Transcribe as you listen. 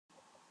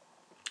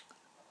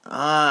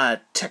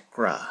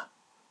Tekra.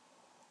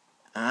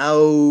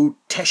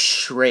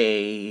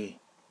 Teshre.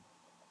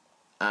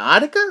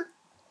 Adeker?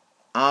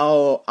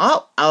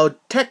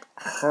 Tek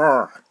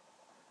her.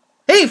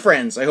 Hey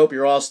friends, I hope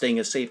you're all staying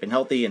as safe and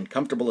healthy and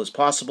comfortable as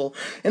possible,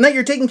 and that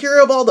you're taking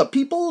care of all the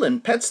people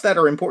and pets that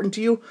are important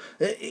to you.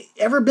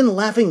 Ever been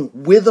laughing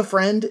with a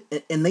friend,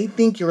 and they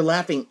think you're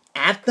laughing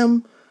at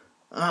them?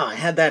 I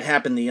had that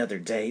happen the other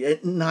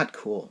day. Not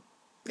cool.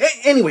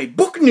 Anyway,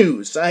 book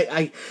news.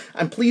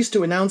 I'm pleased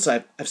to announce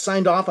I've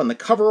signed off on the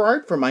cover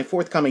art for my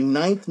forthcoming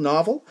 9th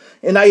novel,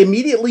 and I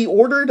immediately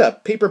ordered a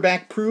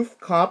paperback proof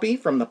copy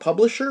from the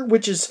publisher,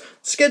 which is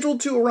scheduled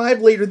to arrive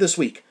later this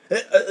week.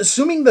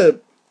 Assuming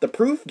the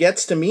proof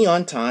gets to me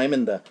on time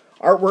and the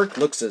artwork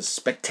looks as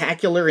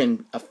spectacular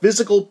in a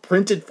physical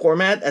printed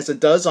format as it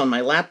does on my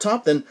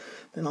laptop, then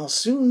I'll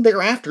soon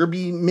thereafter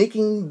be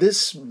making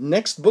this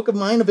next book of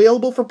mine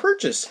available for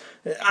purchase.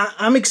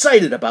 I'm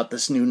excited about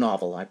this new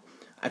novel.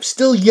 I've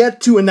still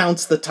yet to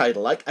announce the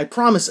title. I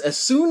promise, as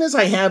soon as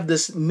I have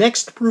this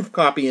next proof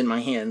copy in my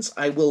hands,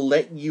 I will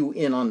let you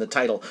in on the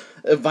title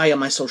via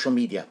my social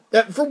media.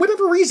 For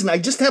whatever reason, I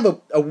just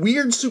have a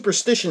weird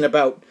superstition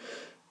about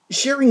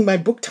sharing my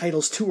book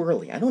titles too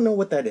early. I don't know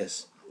what that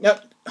is.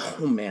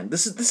 Oh man,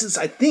 this is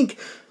I think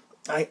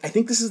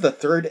this is the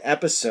 3rd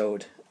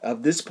episode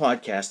of this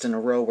podcast in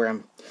a row where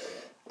I'm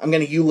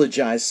going to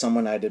eulogize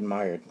someone I'd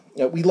admired.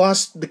 We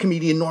lost the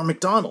comedian Norm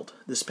Macdonald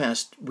this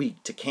past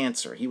week to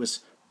cancer. He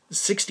was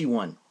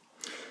 61.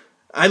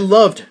 I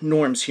loved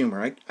Norm's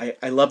humor.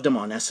 I loved him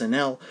on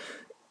SNL.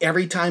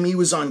 Every time he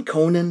was on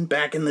Conan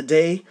back in the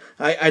day,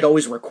 I'd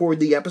always record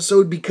the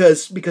episode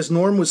because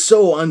Norm was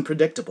so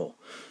unpredictable.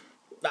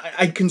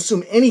 I'd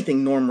consume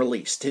anything Norm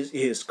released.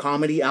 His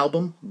comedy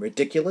album,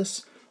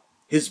 Ridiculous.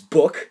 His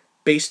book,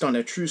 based on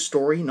a true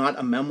story, not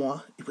a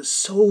memoir. It was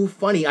so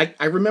funny.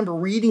 I remember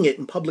reading it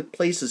in public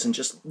places and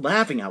just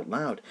laughing out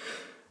loud.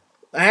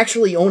 I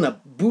actually own a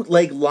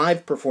bootleg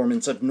live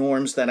performance of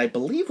Norm's that I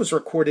believe was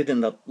recorded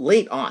in the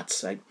late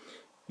aughts. I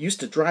used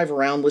to drive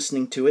around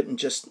listening to it and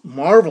just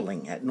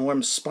marveling at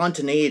Norm's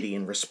spontaneity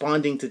in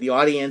responding to the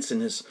audience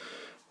and his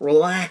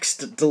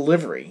relaxed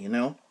delivery, you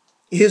know?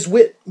 His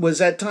wit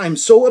was at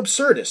times so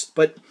absurdist,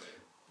 but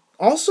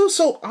also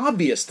so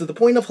obvious to the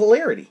point of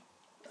hilarity.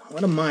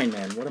 What a mind,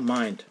 man! What a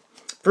mind.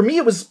 For me,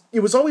 it was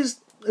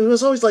always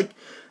like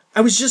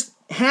I was just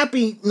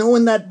happy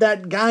knowing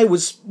that guy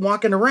was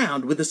walking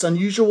around with this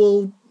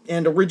unusual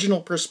and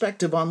original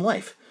perspective on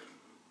life,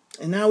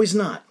 and now he's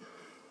not.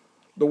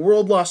 The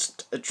world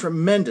lost a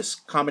tremendous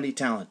comedy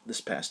talent this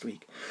past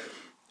week.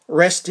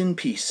 Rest in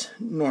peace,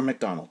 Norm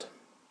Macdonald.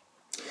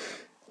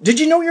 Did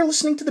you know you're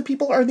listening to the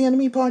People Are the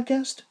Enemy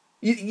podcast?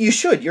 You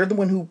should. You're the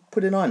one who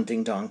put it on,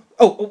 Ding Dong.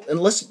 Oh,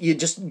 unless you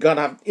just got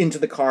out into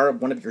the car of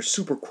one of your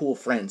super cool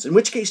friends. In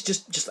which case,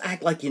 just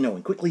act like you know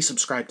and quickly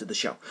subscribe to the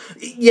show.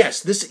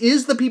 Yes, this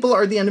is the People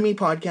Are the Enemy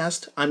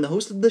podcast. I'm the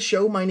host of the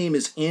show. My name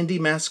is Andy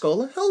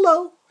Mascola.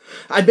 Hello.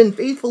 I've been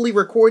faithfully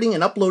recording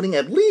and uploading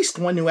at least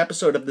one new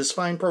episode of this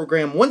fine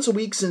program once a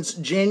week since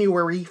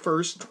January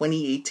 1st,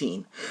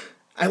 2018.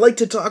 I like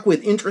to talk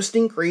with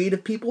interesting,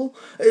 creative people.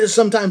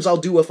 Sometimes I'll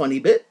do a funny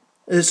bit.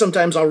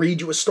 Sometimes I'll read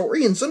you a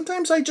story, and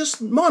sometimes I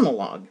just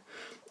monologue.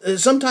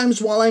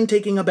 Sometimes while I'm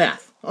taking a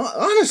bath.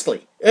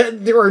 Honestly,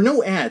 there are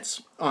no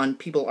ads on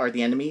People Are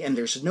the Enemy, and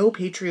there's no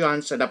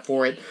Patreon set up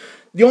for it.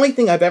 The only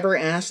thing I've ever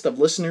asked of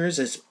listeners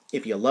is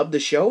if you love the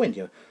show and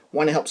you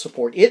want to help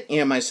support it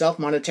and myself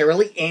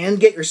monetarily and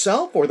get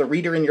yourself or the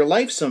reader in your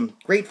life some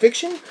great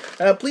fiction,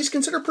 please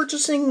consider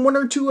purchasing 1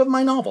 or 2 of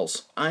my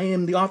novels. I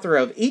am the author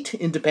of 8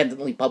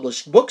 independently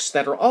published books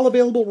that are all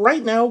available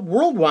right now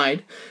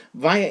worldwide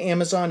via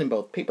Amazon in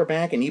both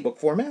paperback and ebook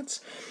formats.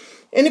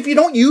 And if you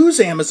don't use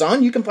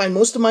Amazon, you can find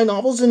most of my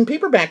novels in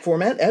paperback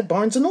format at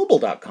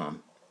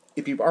barnesandnoble.com.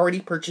 If you've already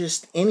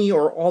purchased any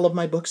or all of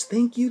my books,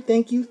 thank you,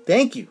 thank you,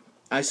 thank you.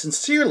 I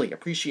sincerely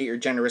appreciate your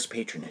generous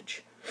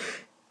patronage.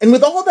 And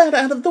with all that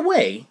out of the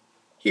way,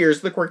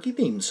 here's the quirky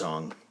theme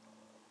song.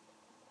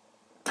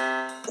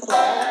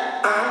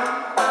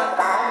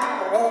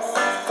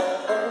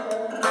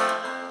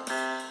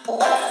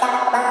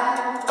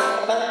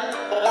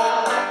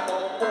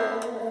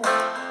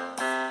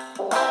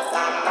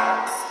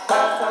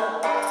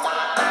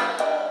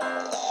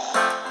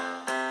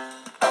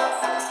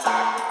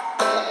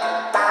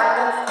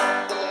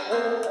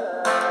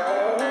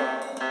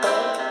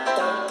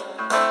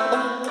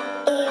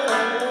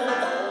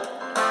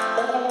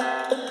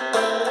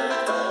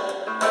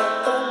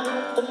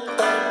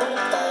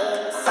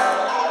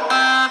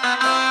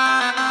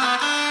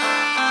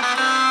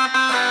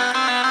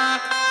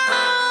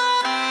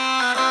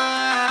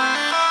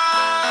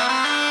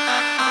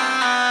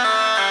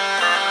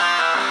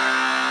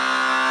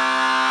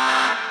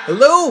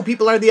 Hello,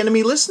 People Are the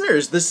Enemy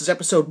listeners. This is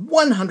episode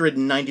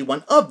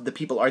 191 of the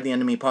People Are the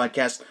Enemy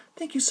podcast.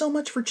 Thank you so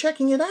much for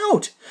checking it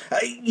out.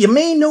 You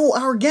may know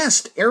our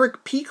guest,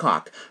 Eric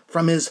Peacock,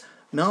 from his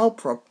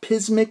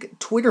malapropismic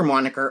Twitter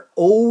moniker,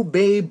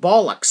 Obey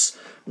Bollocks,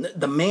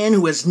 the man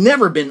who has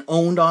never been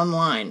owned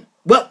online.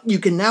 Well, you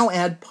can now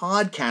add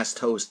podcast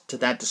host to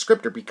that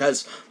descriptor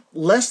because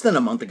less than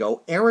a month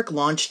ago, Eric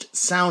launched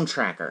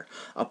Soundtracker,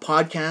 a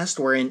podcast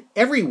wherein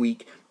every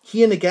week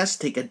he and a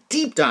guest take a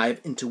deep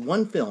dive into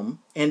one film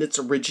and its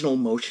original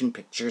motion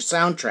picture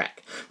soundtrack.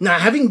 Now,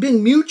 having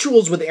been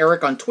mutuals with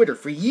Eric on Twitter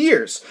for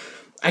years,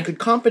 I could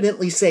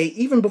confidently say,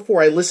 even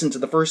before I listened to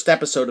the first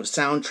episode of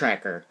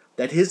Soundtracker,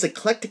 that his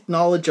eclectic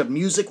knowledge of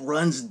music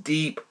runs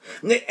deep.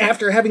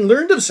 After having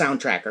learned of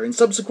Soundtracker and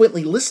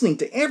subsequently listening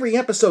to every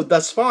episode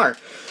thus far,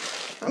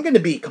 I'm going to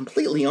be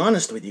completely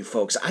honest with you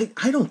folks.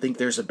 I don't think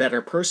there's a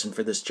better person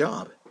for this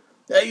job.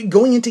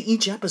 Going into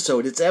each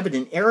episode, it's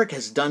evident Eric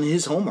has done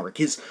his homework.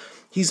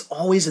 He's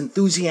always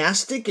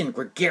enthusiastic and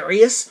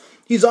gregarious.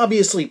 He's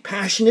obviously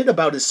passionate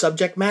about his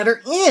subject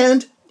matter,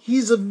 and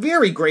he's a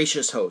very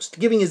gracious host,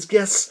 giving his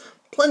guests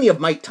plenty of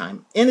mic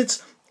time. And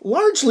it's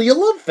largely a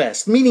love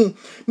fest, meaning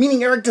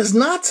Eric does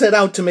not set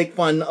out to make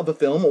fun of a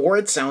film or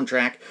its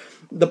soundtrack.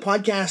 The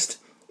podcast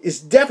is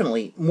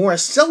definitely more a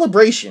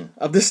celebration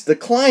of this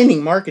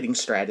declining marketing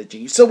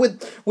strategy. So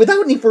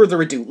without any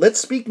further ado, let's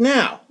speak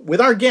now with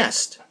our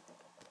guest,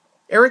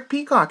 Eric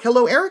Peacock.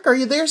 Hello, Eric. Are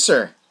you there,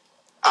 sir?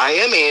 I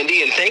am,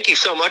 Andy, and thank you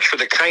so much for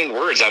the kind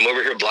words. I'm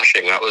over here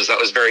blushing. That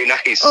was very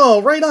nice.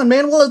 Oh, right on,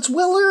 man. Well, it's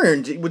well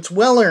earned. It's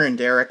well earned,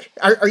 Eric.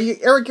 Are you,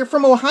 Eric? You're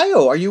from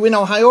Ohio. Are you in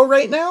Ohio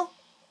right now?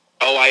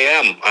 Oh, I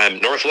am. I'm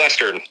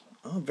Northwestern.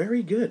 Oh,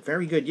 very good,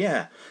 very good.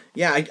 Yeah.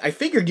 I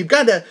figured you've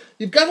got a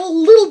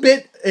little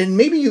bit, and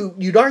maybe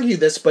you'd argue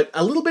this, but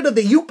a little bit of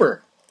the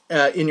Yooper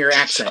in your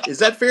accent. Is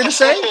that fair to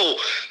say?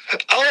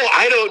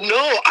 I don't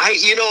know.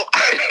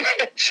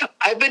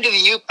 I've been to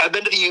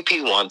the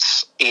UP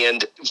once,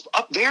 and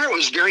up there it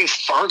was very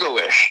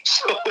Fargo-ish.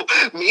 So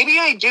maybe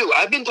I do.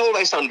 I've been told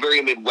I sound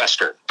very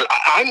Midwestern, but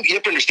you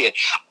have to understand,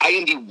 I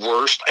am the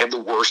worst. I have the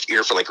worst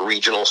ear for like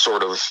regional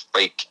sort of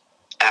like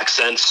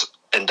accents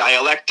and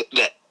dialect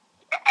that.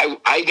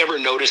 I never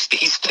notice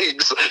these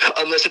things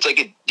unless it's like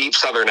a deep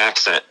Southern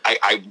accent.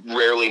 I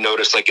rarely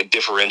notice like a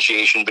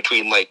differentiation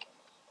between like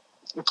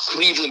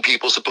Cleveland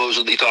people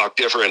supposedly talk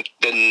different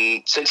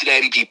than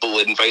Cincinnati people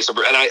and vice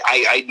versa. And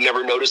I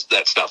never noticed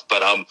that stuff.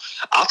 But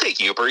I'll take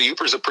Yooper.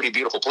 Yooper's a pretty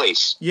beautiful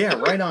place. Yeah,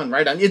 right on.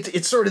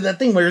 It's sort of that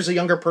thing where as a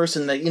younger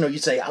person that, you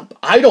say,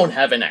 I don't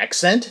have an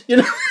accent,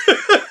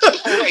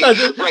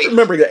 Right.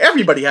 Remember,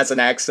 everybody has an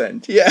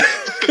accent. Yeah.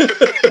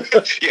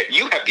 Yeah,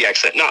 you have the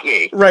accent, not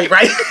me. Right.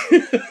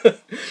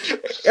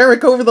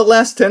 Eric, over the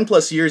last 10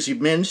 plus years,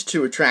 you've managed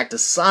to attract a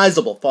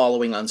sizable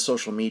following on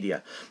social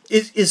media.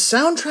 Is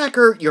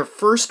Soundtracker your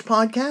first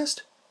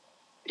podcast?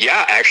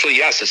 Yeah, actually,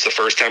 yes. It's the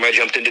first time I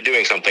jumped into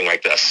doing something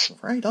like this.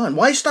 Right on.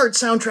 Why start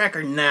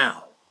Soundtracker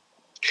now?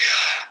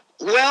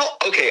 Well,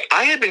 okay,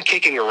 I had been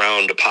kicking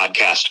around a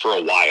podcast for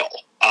a while.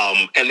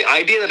 And the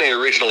idea that I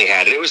originally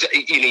had, it was,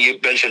 you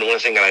mentioned one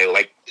thing that I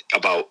liked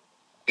about,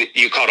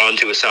 you caught on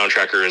to a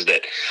Soundtracker is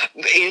that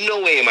in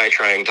no way am I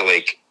trying to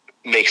like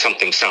make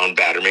something sound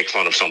bad or make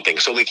fun of something.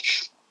 So like,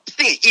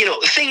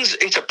 things,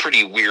 it's a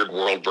pretty weird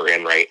world we're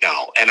in right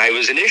now. And I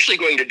was initially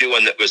going to do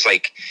one that was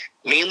like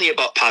mainly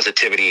about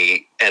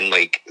positivity and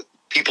like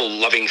people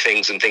loving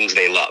things and things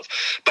they love,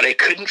 but I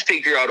couldn't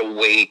figure out a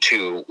way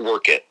to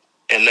work it.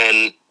 And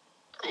then,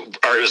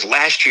 or it was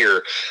last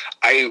year,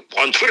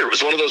 on Twitter, it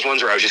was one of those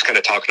ones where I was just kind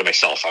of talking to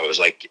myself. I was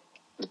like,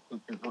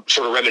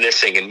 sort of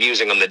reminiscing and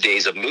musing on the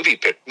days of movie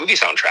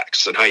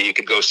soundtracks and how you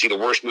could go see the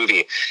worst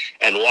movie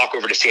and walk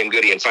over to Sam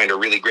Goody and find a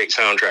really great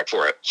soundtrack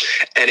for it.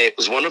 And it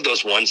was one of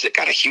those ones that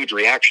got a huge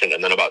reaction.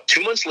 And then about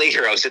 2 months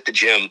later, I was at the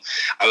gym.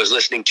 I was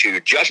listening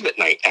to Judgment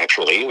Night,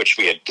 actually, which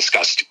we had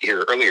discussed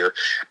here earlier.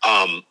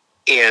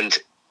 And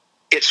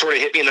it sort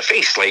of hit me in the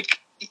face, like,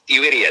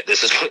 you idiot,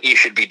 this is what you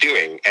should be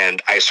doing.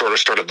 And I sort of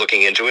started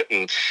looking into it,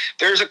 and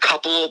there's a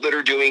couple that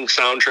are doing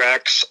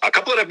soundtracks, a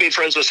couple that I've made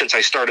friends with since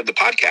I started the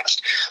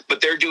podcast, but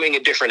they're doing a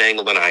different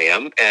angle than I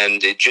am,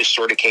 and it just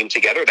sort of came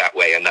together that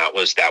way, and that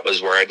was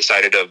where I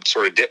decided to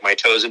sort of dip my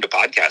toes into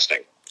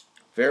podcasting.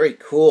 Very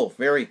cool,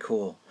 very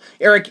cool.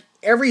 Eric,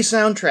 every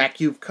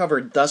soundtrack you've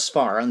covered thus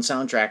far on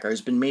Soundtracker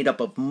has been made up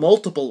of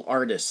multiple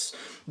artists.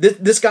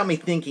 This got me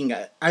thinking.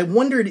 I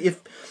wondered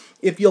if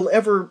you'll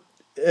ever...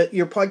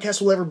 your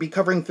podcast will ever be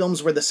covering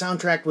films where the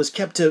soundtrack was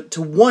kept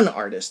to one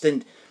artist,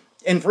 and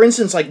for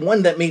instance, like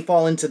one that may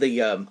fall into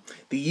the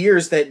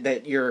years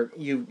that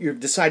you've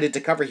decided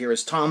to cover here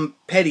is Tom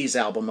Petty's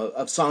album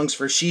of songs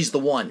for "She's the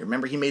One."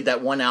 Remember, he made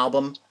that one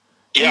album,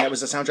 yeah, and that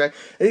was the soundtrack.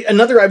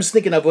 Another I was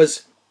thinking of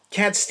was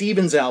Cat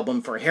Stevens'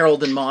 album for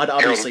Harold and Maude.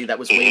 Obviously, that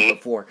was way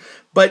before.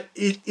 But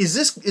is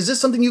this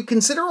something you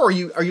consider, or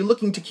are you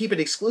looking to keep it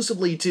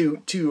exclusively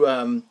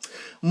to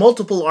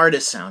multiple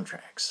artist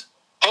soundtracks?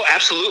 Oh,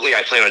 absolutely.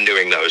 I plan on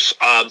doing those.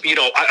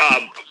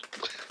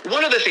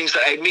 One of the things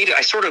that I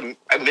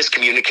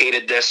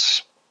miscommunicated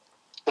this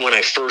when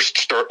I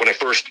first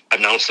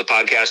announced the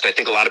podcast. I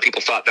think a lot of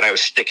people thought that I was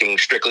sticking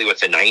strictly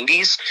with the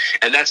 90s,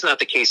 and that's not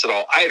the case at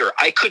all either.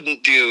 I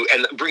couldn't do,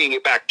 and bringing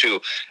it back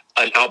to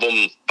an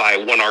album by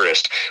one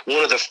artist,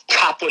 one of the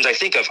top ones I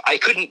think of, I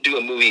couldn't do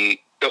a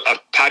movie a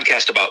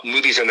podcast about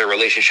movies and their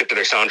relationship to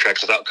their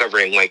soundtracks without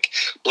covering like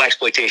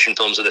blaxploitation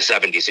films of the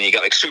 70s, and you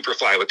got like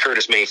Superfly with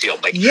Curtis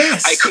Mayfield. Like,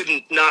 yes, I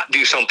couldn't not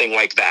do something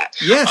like that.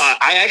 Yes,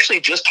 I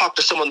actually just talked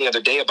to someone the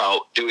other day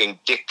about doing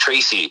Dick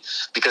Tracy,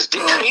 because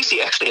Dick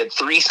Tracy actually had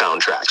 3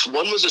 soundtracks.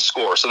 One was a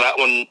score, so that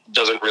one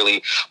doesn't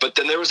really. But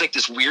then there was like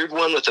this weird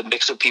one with a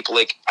mix of people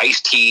like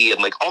Ice-T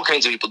and like all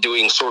kinds of people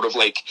doing sort of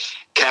like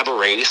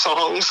cabaret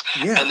songs.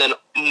 Yeah. And then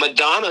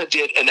Madonna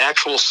did an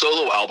actual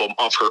solo album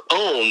of her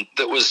own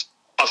that was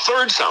a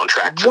 3rd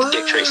soundtrack for the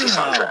Dick Tracy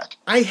soundtrack.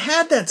 I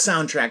had that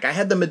soundtrack. I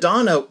had the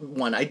Madonna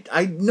one. I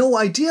had no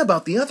idea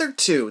about the other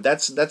 2.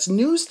 That's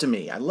news to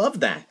me. I love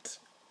that.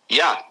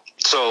 Yeah.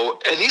 So,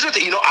 and these are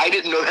I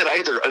didn't know that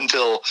either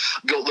until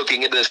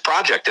looking into this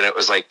project, and it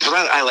was like,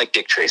 I like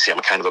Dick Tracy. I'm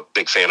kind of a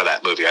big fan of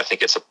that movie. I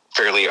think it's a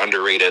fairly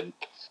underrated.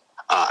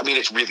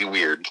 It's really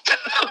weird.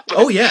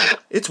 Oh yeah,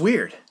 it's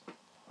weird.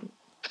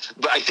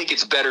 But I think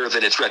it's better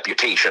than its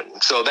reputation.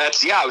 So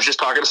I was just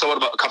talking to someone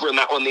about covering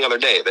that one the other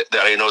day that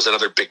I know is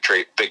another big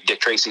Dick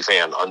Tracy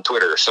fan on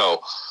Twitter.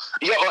 So,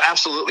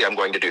 absolutely, I'm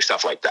going to do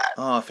stuff like that.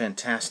 Oh,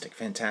 fantastic,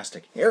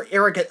 fantastic.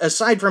 Eric,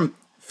 aside from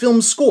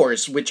film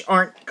scores, which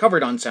aren't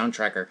covered on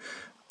Soundtracker,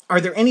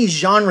 are there any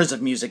genres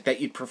of music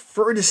that you'd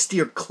prefer to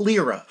steer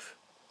clear of?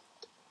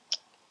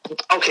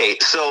 Okay,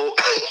 so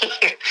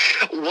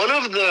one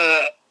of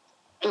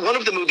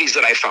the movies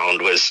that I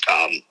found was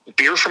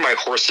Beer for My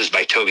Horses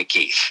by Toby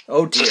Keith.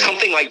 Oh, dear. So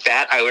something like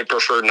that I would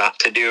prefer not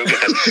to do,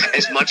 because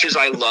as much as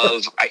I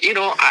love,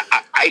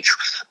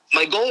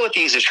 my goal with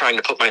these is trying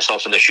to put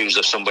myself in the shoes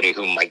of somebody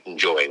who might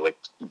enjoy like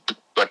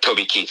a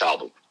Toby Keith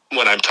album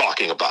when I'm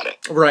talking about it.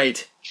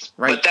 Right.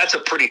 But that's a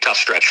pretty tough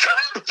stretch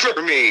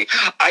for me.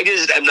 I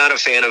just am not a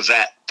fan of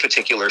that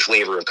particular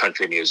flavor of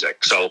country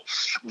music. So,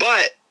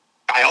 but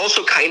I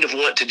also kind of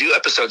want to do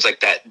episodes like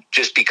that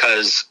just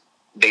because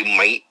they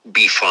might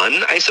be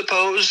fun, I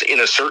suppose, in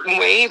a certain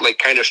way, like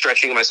kind of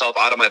stretching myself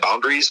out of my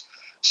boundaries.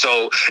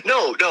 So,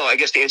 no, I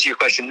guess to answer your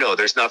question, no,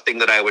 there's nothing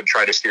that I would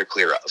try to steer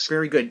clear of.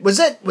 Very good. Was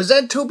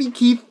that Toby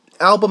Keith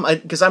album?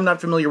 Because I'm not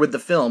familiar with the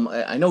film.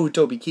 I know who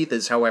Toby Keith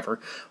is, however.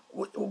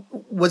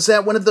 Was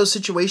that one of those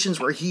situations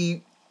where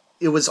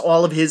it was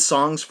all of his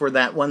songs for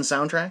that one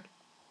soundtrack?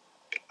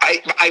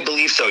 I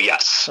believe so,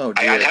 yes. Oh,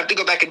 dear. I'd have to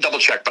go back and double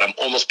check, but I'm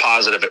almost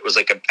positive it was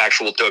like an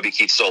actual Toby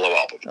Keith solo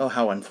album. Oh,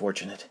 how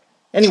unfortunate.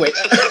 Anyway,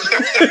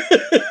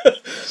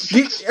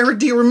 Eric,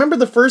 do you remember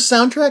the first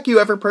soundtrack you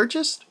ever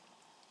purchased?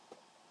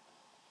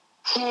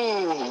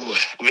 Ooh,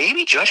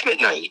 maybe Judgment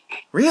Night.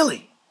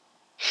 Really?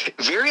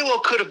 Very well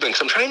could have been,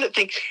 because I'm trying to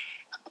think.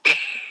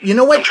 You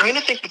know what? I'm trying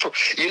to think before.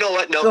 You know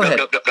what? Go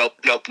ahead.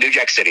 Nope. New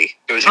Jack City.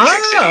 It was New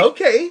Jack City.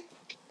 Okay.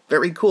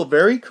 Very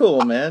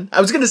cool, man.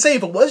 I was going to say,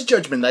 if it was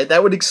Judgment Night,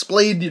 that would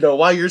explain,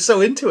 why you're so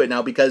into it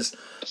now, because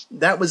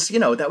that was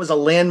a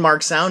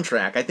landmark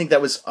soundtrack. I think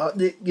that was,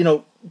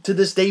 to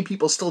this day,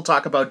 people still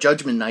talk about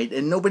Judgment Night,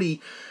 and nobody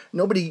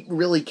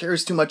really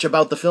cares too much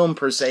about the film,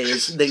 per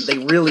se. They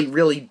really,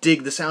 really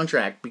dig the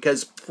soundtrack,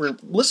 because for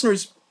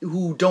listeners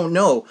who don't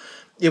know,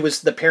 it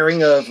was the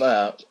pairing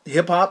of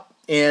hip-hop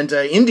and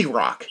indie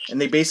rock, and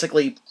they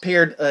basically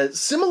paired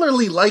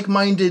similarly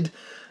like-minded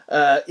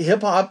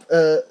hip-hop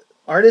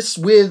artists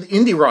with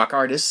indie rock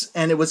artists,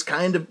 and it was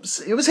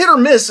hit or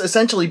miss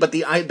essentially, but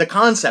the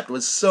concept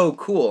was so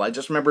cool. I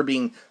just remember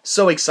being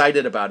so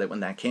excited about it when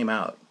that came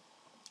out,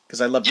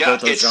 because I loved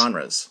both those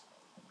genres.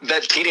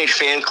 That Teenage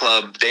Fan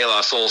Club De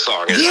La Soul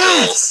song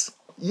is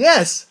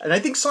yes, and I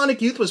think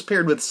Sonic Youth was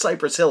paired with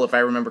Cypress Hill, if I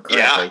remember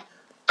correctly. Yeah.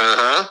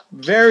 Uh-huh.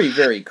 Very,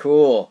 very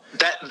cool.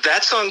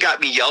 That song got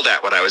me yelled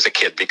at when I was a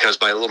kid, because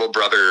my little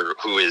brother,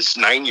 who is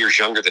 9 years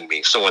younger than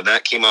me, so when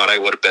that came out, I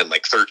would have been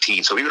like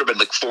 13, so he would have been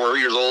like 4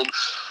 years old.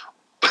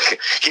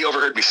 He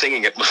overheard me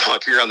singing it,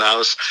 walking around the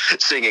house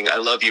singing "I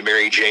Love You,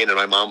 Mary Jane," and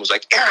my mom was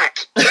like,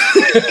 "Eric!"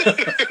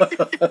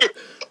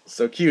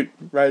 So cute.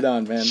 Right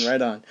on, man.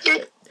 Right on.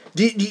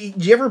 Do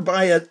you ever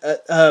buy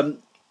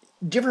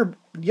Do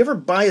you ever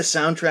buy a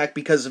soundtrack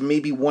because of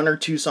maybe one or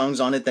two songs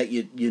on it that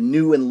you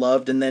knew and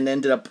loved, and then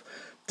ended up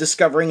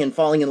discovering and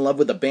falling in love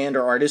with a band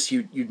or artist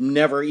you'd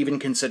never even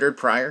considered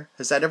prior?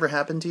 Has that ever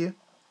happened to you?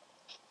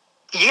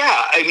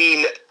 Yeah, I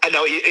mean, I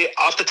know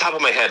off the top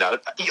of my head.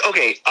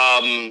 Okay,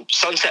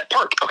 Sunset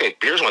Park. Okay,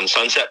 here's one.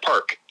 Sunset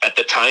Park. At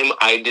the time,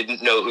 I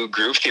didn't know who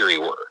Groove Theory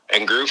were,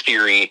 and Groove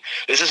Theory.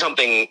 This is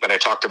something that I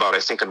talked about, I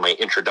think, in my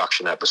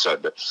introduction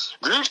episode. But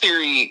Groove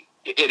Theory.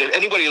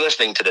 Anybody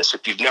listening to this,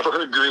 if you've never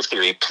heard Groove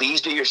Theory,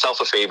 please do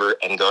yourself a favor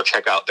and go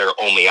check out their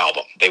only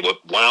album. They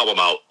put one album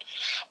out,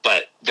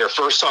 but their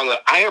first song that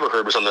I ever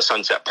heard was on the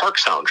Sunset Park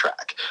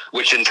soundtrack,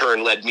 which in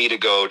turn led me to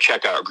go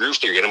check out Groove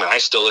Theory. And I mean, I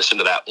still listen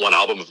to that one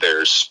album of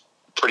theirs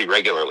pretty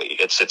regularly.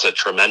 It's a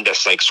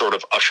tremendous, like, sort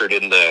of ushered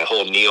in the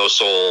whole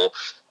neo-soul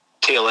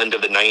tail end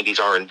of the 90s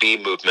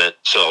R&B movement.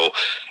 So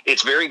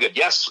it's very good.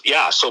 Yes.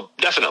 Yeah. So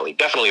definitely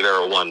there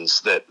are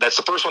ones that's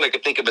the first one I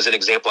could think of as an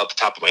example off the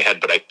top of my head,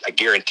 but I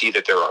guarantee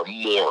that there are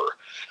more,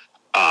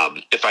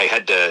 if I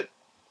had to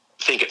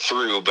think it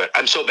through, but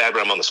I'm so bad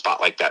when I'm on the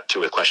spot like that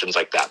too, with questions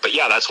like that. But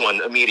yeah, that's one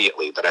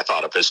immediately that I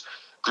thought of as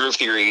Groove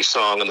Theory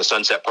song on the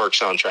Sunset Park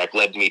soundtrack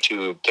led me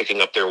to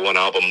picking up their one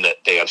album that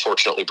they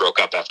unfortunately broke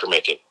up after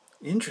making.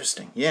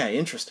 Interesting. Yeah,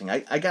 interesting.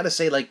 I gotta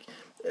say, like,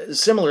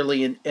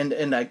 similarly,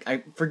 and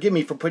I forgive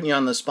me for putting you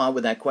on the spot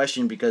with that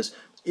question, because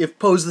if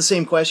posed the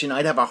same question,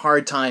 I'd have a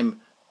hard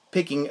time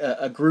picking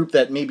a group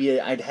that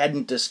maybe I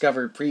hadn't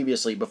discovered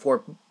previously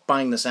before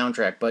buying the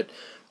soundtrack. But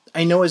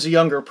I know as a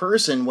younger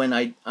person, when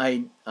I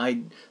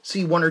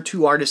see one or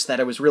two artists that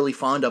I was really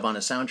fond of on a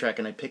soundtrack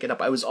and I pick it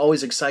up, I was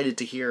always excited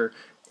to hear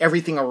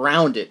everything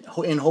around it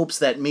in hopes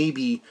that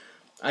maybe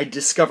I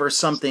discover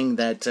something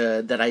that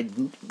I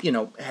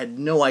had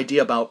no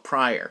idea about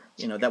prior.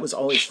 That was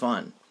always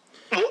fun.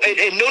 Well,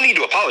 and no need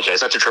to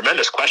apologize. That's a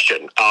tremendous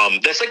question.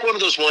 That's like one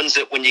of those ones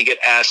that when you get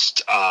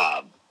asked,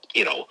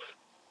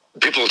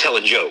 people are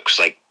telling jokes,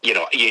 like, you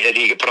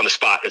get put on the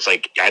spot. It's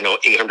like, I know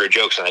 800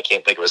 jokes and I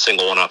can't think of a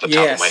single one off the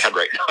top of my head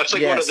right now. It's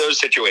like one of those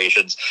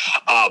situations.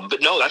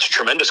 But no, that's a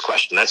tremendous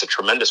question. That's a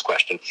tremendous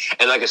question.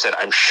 And like I said,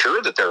 I'm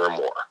sure that there are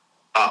more.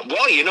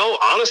 Well,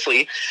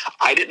 honestly,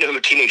 I didn't know who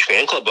Teenage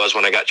Fan Club was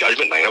when I got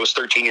Judgment Night. I was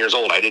 13 years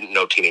old. I didn't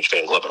know Teenage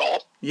Fan Club at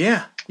all.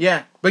 Yeah.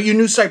 But you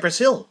knew Cypress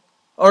Hill.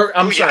 Or,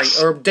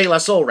 yes. or De La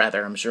Soul,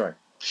 rather, I'm sure.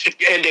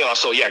 And De La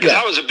Soul, yeah, because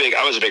I was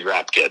a big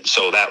rap kid,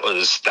 so that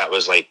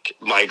was like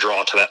my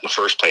draw to that in the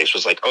first place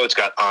was like, oh, it's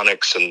got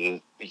Onyx and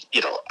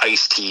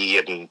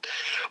Ice-T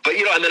but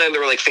and then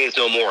there were like Faith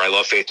No More. I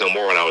love Faith No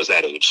More when I was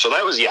that age, so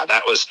that was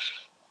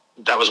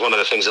one of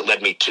the things that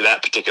led me to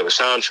that particular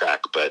soundtrack.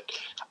 But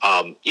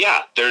I'm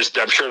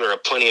sure there are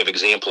plenty of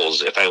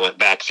examples. If I went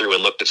back through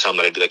and looked at some,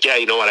 that I'd be like, yeah,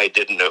 you know what, I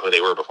didn't know who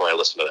they were before I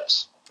listened to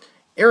this.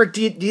 Eric,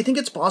 do you think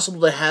it's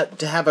possible to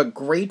have a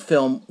great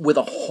film with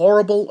a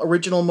horrible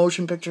original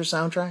motion picture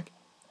soundtrack?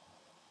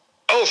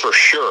 Oh, for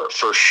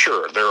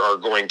sure. There are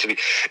going to be,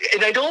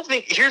 and I don't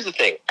think. Here's the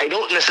thing: I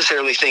don't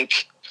necessarily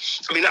think.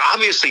 I mean,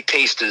 obviously,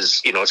 taste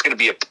is it's going to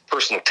be a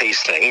personal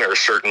taste thing. There are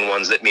certain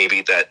ones that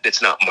maybe that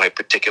it's not my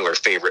particular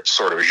favorite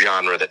sort of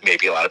genre that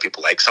maybe a lot of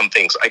people like. Some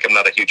things, like I'm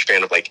not a huge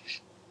fan of like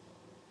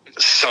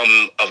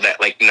some of that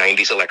like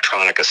 90s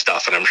electronica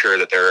stuff, and I'm sure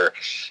that there are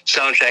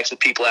soundtracks that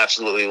people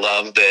absolutely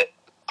love that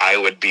I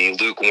would be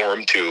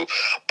lukewarm to.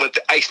 But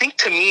I think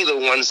to me, the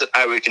ones that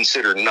I would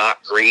consider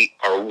not great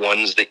are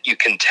ones that you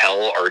can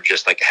tell are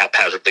just like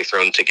haphazardly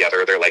thrown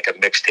together. They're like a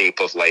mixtape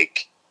of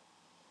like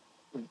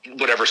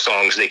whatever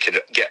songs they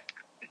could get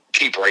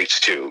cheap rights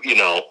to,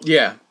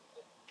 Yeah.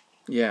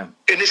 And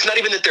it's not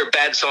even that they're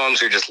bad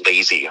songs, they're just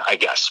lazy, I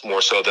guess,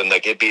 more so than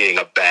like it being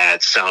a bad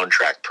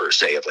soundtrack per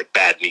se of like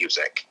bad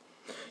music.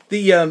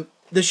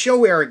 The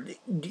show, Eric,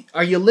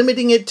 are you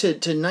limiting it to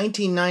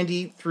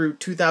 1990 through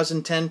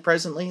 2010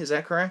 presently? Is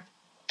that correct?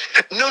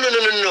 No.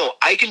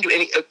 I can do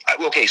any.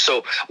 Okay,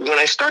 so when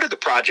I started the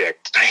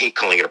project, I hate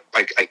calling it.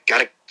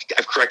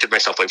 I've corrected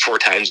myself like 4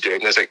 times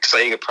doing this. Like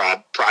saying a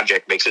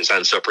project makes it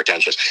sound so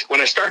pretentious. When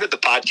I started the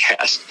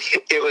podcast,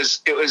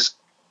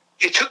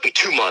 it took me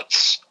 2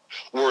 months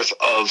worth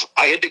of.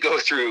 I had to go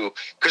through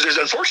because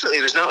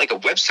there's not like a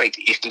website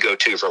that you can go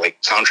to for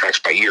like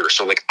soundtracks by year.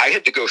 So like I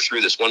had to go through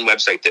this one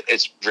website that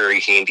is very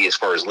handy as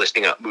far as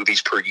listing out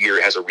movies per year.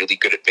 It has a really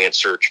good advanced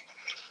search.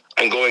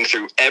 I'm going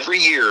through every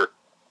year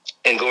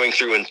and going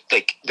through and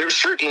like there's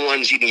certain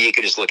ones you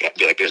could just look at and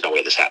be like, there's no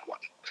way this had one.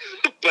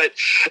 But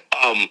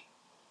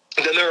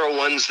then there are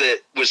ones that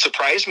would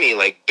surprise me,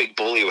 like Big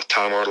Bully with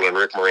Tom Arnold and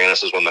Rick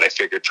Moranis is one that I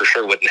figured for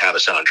sure wouldn't have a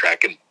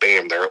soundtrack, and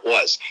bam, there it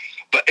was.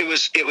 But it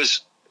was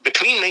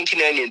between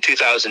 1990 and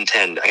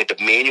 2010, I had to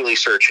manually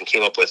search and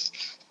came up with,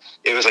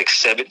 it was like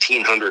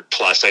 1,700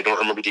 plus. I don't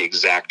remember the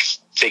exact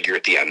figure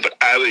at the end, but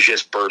I was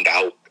just burned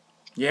out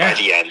by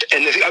the end.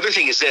 And the other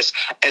thing is this,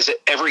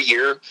 every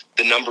year,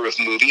 the number of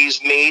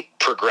movies made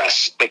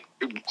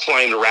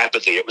climbed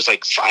rapidly. It was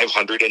like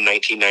 500 in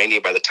 1990.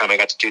 By the time I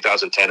got to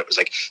 2010, it was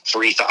like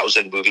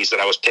 3,000 movies that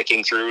I was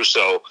picking through.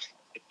 So,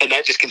 and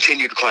that just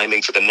continued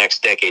climbing for the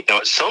next decade. Now,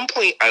 at some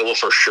point, I will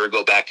for sure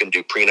go back and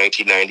do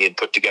pre-1990 and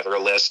put together a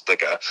list,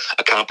 like a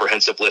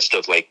comprehensive list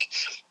of like,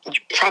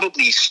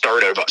 probably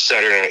start at about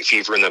Saturday Night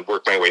Fever and then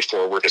work my way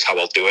forward is how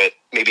I'll do it.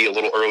 Maybe a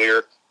little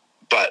earlier.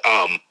 But,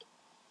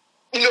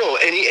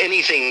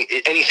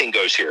 anything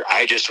goes here.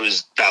 I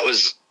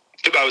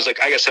was like,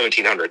 I got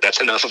 1,700.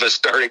 That's enough of a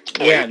starting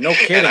point. Yeah, no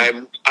kidding.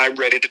 And I'm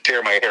ready to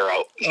tear my hair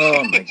out.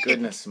 Oh my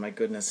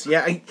goodness.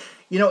 Yeah,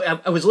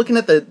 I was looking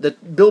at the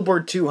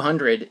Billboard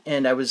 200,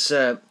 and I was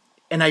and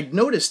I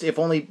noticed, if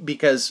only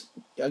because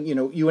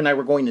you and I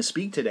were going to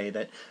speak today,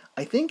 that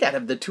I think out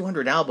of the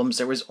 200 albums,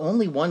 there was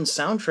only one new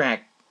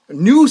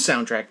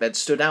soundtrack that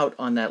stood out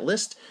on that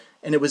list,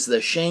 and it was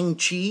the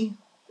Shang-Chi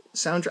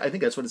soundtrack. I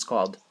think that's what it's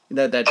called.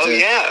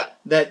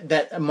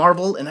 That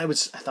Marvel, and I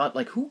thought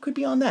like, who could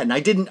be on that? And I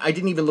didn't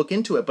even look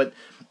into it. But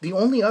the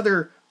only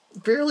other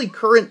fairly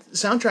current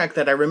soundtrack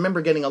that I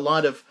remember getting a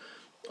lot of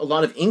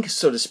ink,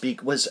 so to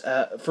speak, was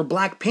for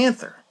Black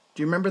Panther.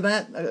 Do you remember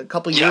that a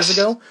couple years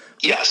ago?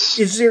 Yes.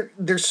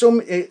 There's so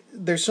many.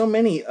 There's so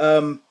many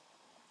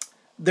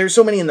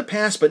in the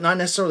past, but not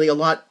necessarily a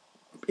lot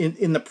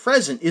in the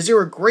present. Do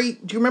you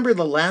remember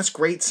the last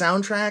great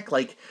soundtrack?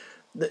 Like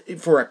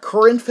for a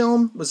current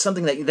film was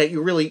something that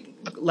you really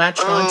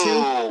latched onto?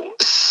 Oh,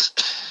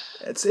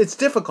 It's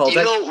difficult.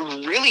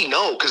 really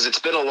no, because it's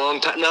been a long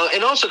time now.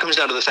 It also comes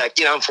down to the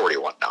fact, I'm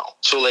 41 now.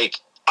 So, like,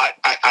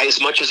 I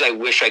as much as I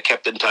wish I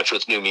kept in touch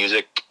with new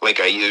music like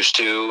I used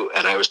to,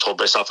 and I was told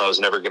myself I was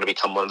never going to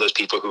become one of those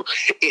people who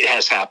it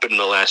has happened in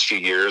the last few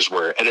years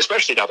where, and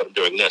especially now that I'm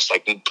doing this,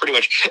 like pretty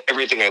much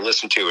everything I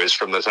listen to is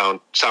from the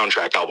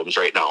soundtrack albums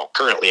right now,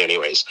 currently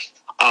anyways.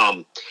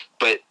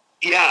 But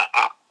yeah,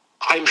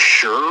 I'm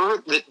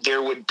sure that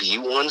there would be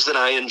ones that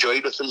I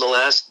enjoyed within the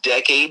last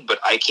decade, but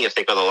I can't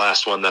think of the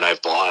last one that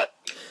I've bought.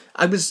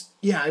 I was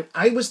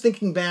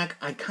thinking back.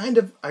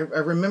 I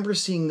remember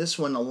seeing this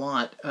one a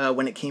lot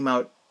when it came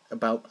out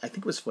about, I think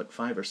it was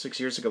 5 or 6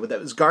 years ago. But that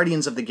was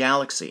Guardians of the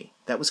Galaxy.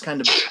 That was kind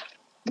of,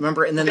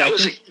 remember, and then that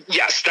was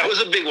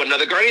a big one. Now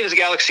the Guardians of the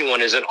Galaxy one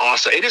is it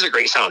is a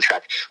great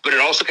soundtrack, but it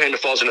also kind of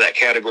falls into that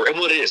category.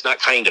 Well, it is not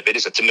kind of.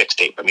 It's a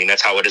mixtape. I mean,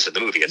 that's how it is in the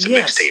movie. It's a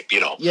mixtape.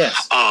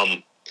 Yes.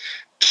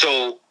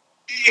 So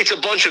it's a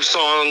bunch of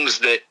songs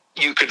that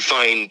you could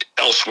find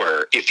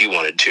elsewhere if you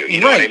wanted to. You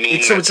know what I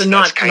mean? So it's a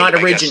not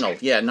original.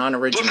 Yeah,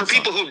 non-original. But for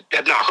people who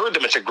have not heard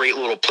them, it's a great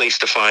little place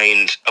to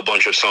find a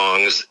bunch of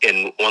songs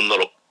in one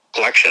little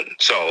collection.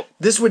 So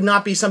this would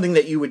not be something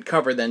that you would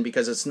cover then,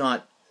 because it's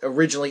not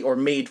originally or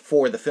made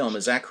for the film.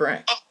 Is that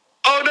correct?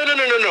 Oh,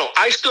 no.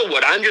 I still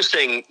would. I'm just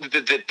saying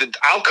that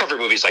I'll cover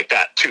movies like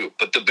that too.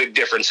 But the big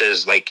difference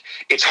is, like,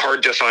 it's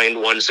hard to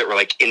find ones that were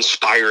like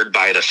inspired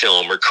by the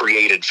film or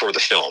created for the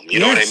film. You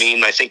know what I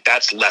mean? I think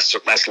that's less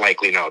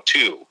likely now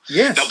too.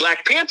 Yes. Now,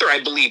 Black Panther, I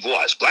believe,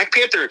 was. Black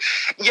Panther,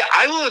 yeah,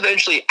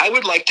 I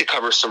would like to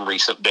cover some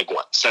recent big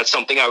ones. That's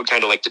something I would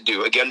kind of like to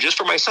do. Again, just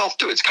for myself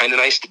too. It's kind of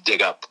nice to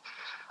dig up.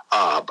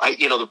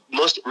 The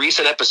most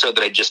recent episode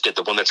that I just did,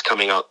 the one that's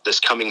coming out this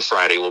coming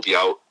Friday will be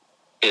out,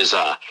 is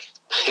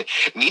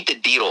Meet the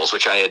Beatles,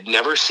 which I had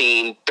never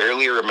seen,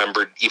 barely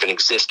remembered even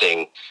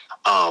existing.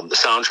 The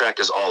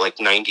soundtrack is all like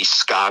 90s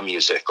ska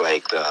music,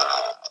 like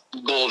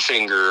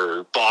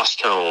Goldfinger, Boss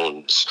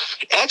Tones.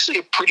 Actually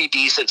a pretty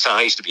decent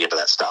I used to be into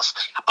that stuff.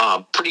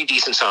 Pretty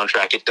decent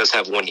soundtrack. It does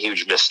have one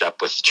huge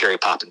misstep with Cherry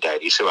Pop and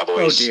Daddies, who I've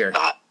always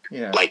not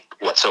liked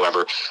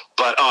whatsoever.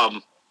 But,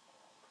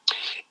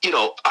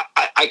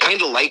 I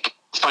kind of like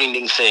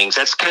finding things.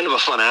 That's kind of a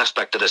fun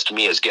aspect of this to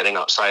me, is getting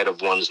outside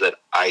of ones that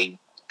I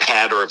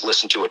had or have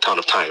listened to a ton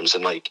of times,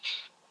 and like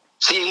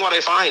seeing what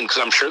I find,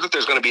 because I'm sure that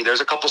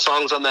there's a couple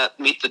songs on that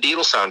Meet the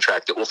Beatles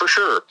soundtrack that will for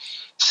sure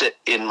sit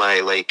in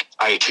my like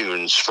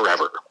iTunes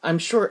forever. I'm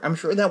sure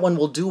that one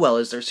will do well,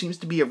 as there seems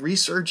to be a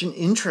resurgent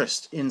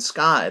interest in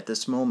ska at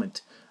this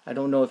moment. I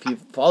don't know if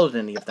you've followed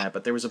any of that,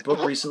 but there was a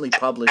book recently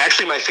published.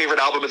 Actually, my favorite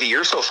album of the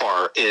year so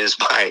far is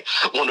by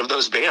one of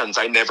those bands.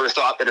 I never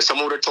thought that if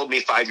someone would have told me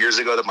 5 years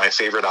ago that my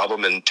favorite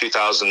album in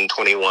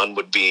 2021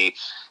 would be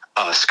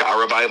Ska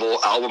Revival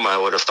album, I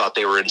would have thought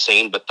they were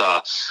insane. But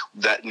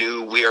that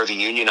new We Are the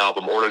Union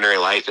album, Ordinary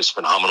Life, is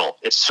phenomenal.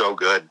 It's so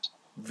good.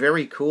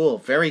 Very cool,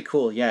 very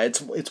cool. Yeah,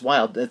 it's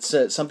wild. It's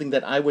something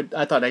that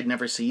I thought I'd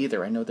never see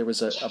either. I know there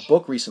was a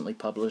book recently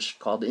published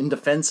called In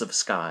Defense of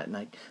Ska,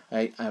 and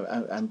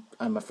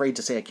I'm afraid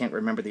to say I can't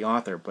remember the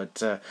author,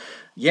 but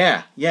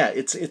yeah,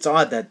 it's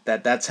odd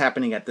that's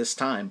happening at this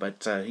time,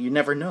 but you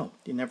never know.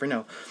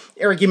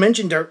 Eric, you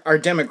mentioned our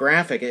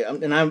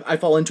demographic, and I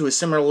fall into a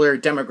similar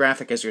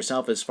demographic as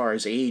yourself as far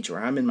as age,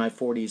 where I'm in my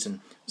 40s, and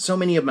so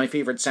many of my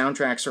favorite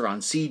soundtracks are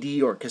on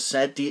CD or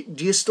cassette. Do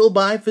you still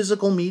buy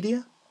physical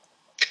media?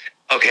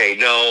 Okay,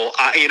 no,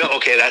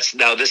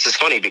 this is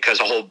funny because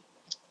a whole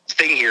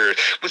thing here,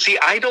 but see,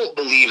 I don't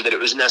believe that it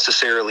was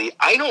necessarily,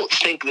 I don't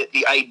think that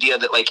the idea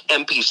that like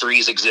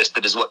MP3s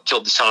existed is what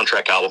killed the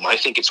soundtrack album. I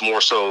think it's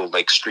more so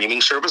like streaming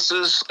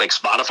services, like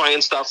Spotify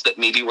and stuff, that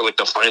maybe were like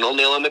the final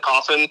nail in the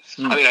coffin.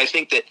 I mean, I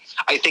think that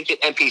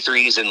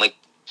MP3s and like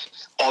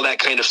all that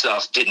kind of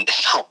stuff didn't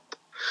help.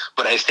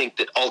 But I think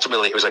that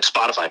ultimately it was like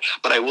Spotify.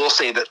 But I will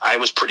say that I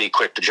was pretty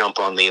quick to jump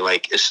on the,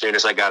 like, as soon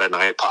as I got an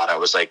iPod, I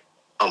was like,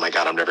 oh my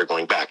God, I'm never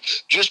going back.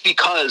 Just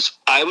because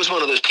I was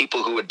one of those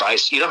people who would buy,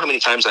 you know how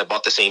many times I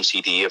bought the same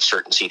CD of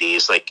certain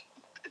CDs? Like,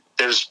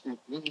 there's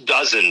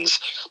dozens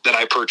that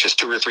I purchased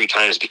 2 or 3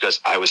 times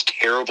because I was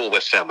terrible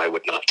with them. I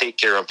would not take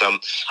care of them.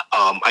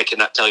 I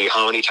cannot tell you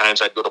how many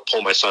times I'd go to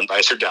pull my sun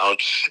visor down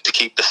to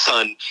keep the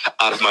sun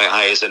out of my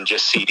eyes, and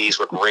just CDs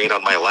would rain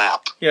on my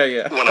lap.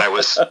 Yeah. When I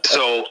was,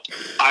 so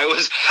I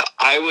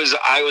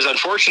was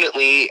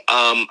unfortunately,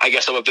 I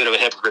guess I'm a bit of a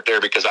hypocrite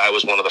there, because I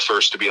was one of the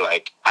first to be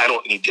like, I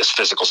don't need this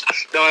physical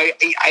stuff. No, I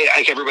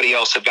like everybody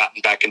else, have gotten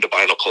back into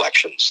vinyl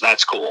collections.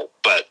 That's cool.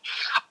 But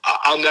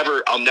I'll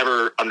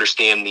never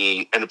understand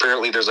and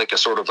apparently there's like a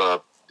sort of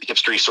a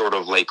hipstery sort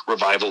of like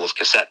revival of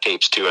cassette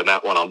tapes too, and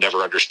that one I'll never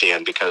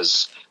understand,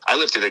 because I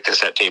lived through the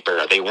cassette tape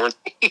era. They weren't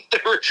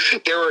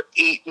there were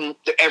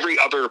every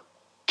other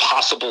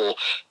possible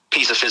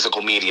piece of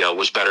physical media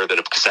was better than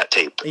a cassette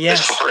tape.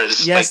 Yes, as far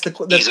as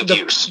ease of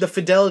use. The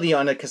fidelity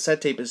on a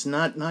cassette tape is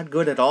not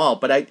good at all.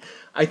 But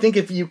I think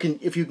if you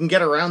can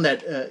get around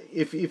that,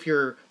 if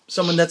you're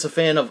someone that's a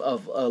fan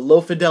of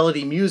low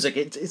fidelity music,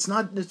 it's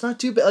not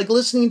too bad. Like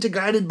listening to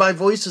Guided by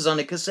Voices on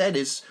a cassette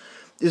is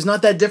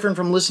not that different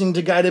from listening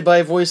to Guided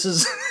by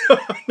Voices,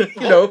 you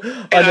know.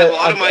 And a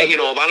lot of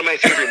my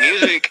favorite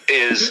music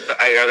is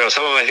I know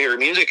some of my favorite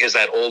music is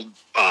that old,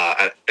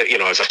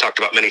 as I've talked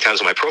about many times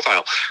on my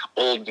profile,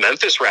 old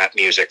Memphis rap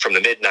music from the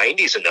mid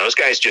 '90s, and those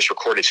guys just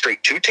recorded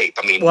straight to tape.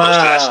 I mean, most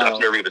of that stuff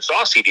never even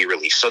saw CD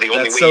release. So the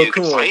only way you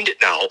can find it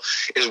now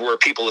is where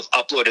people have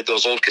uploaded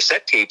those old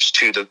cassette tapes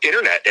to the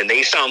internet, and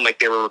they sound like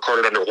they were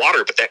recorded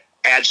underwater, but that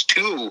adds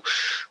to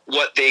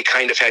what they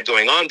kind of had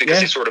going on because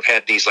they sort of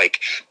had these like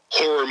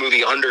horror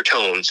movie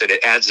undertones, and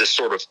it adds this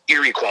sort of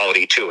eerie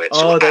quality to it.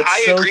 So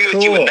I agree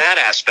with you in that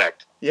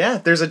aspect. Yeah,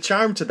 there's a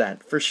charm to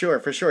that for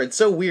sure. It's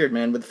so weird,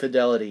 man, with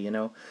fidelity, you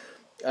know.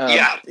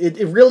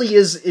 It really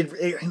is.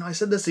 I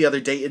said this the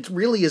other day. It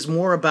really is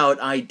more about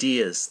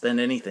ideas than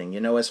anything, you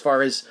know. As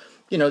far as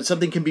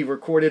something can be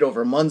recorded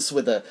over months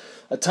with a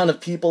ton of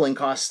people and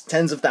cost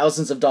tens of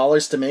thousands of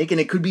dollars to make, and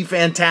it could be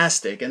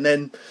fantastic. And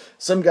then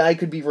some guy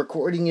could be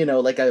recording,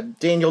 like a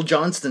Daniel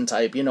Johnston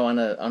type, on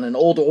an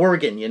old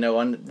organ,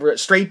 on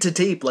straight to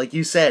tape, like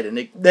you said,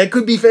 and that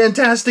could be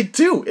fantastic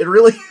too. It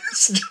really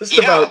is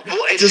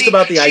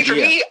about the idea. For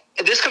me,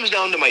 this comes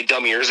down to my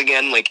dumb ears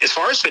again. Like, as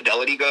far as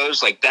fidelity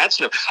goes, like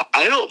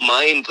I don't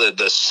mind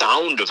the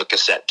sound of a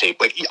cassette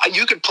tape. Like,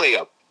 you could play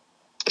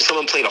if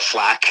someone played a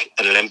FLAC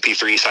and an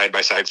MP3 side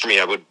by side for me,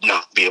 I would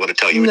not be able to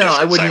tell you. No,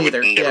 I wouldn't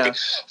either.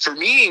 For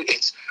me,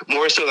 it's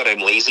more so that I'm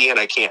lazy and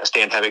I can't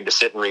stand having to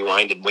sit and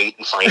rewind and wait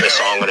and find a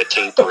song on a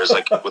tape. Whereas,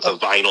 like with a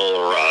vinyl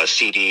or a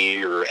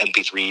CD or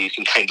MP3, you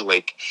can kind of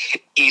like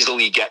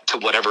easily get to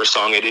whatever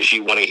song it is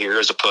you want to hear,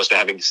 as opposed to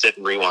having to sit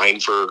and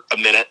rewind for a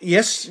minute.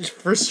 Yes,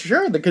 for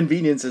sure. The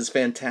convenience is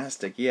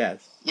fantastic.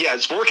 Yes. Yeah,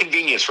 it's more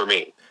convenience for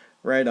me.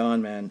 Right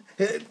on, man.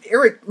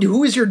 Eric,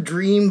 who is your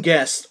dream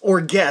guest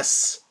or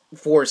guests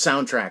for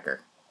Soundtracker?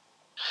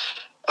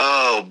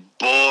 Oh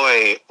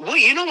boy. Well,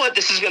 you know what?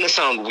 This is going to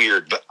sound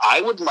weird, but I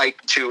would like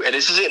to, and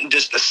this isn't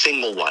just a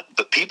single one,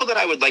 but people that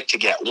I would like to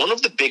get. One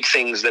of the big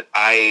things that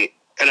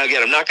and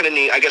again, I'm not going to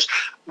name, I guess,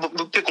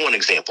 we'll pick one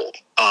example.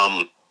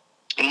 And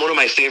one of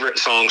my favorite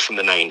songs from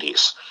the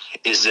 90s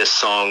is this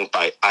song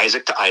by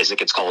Isaac to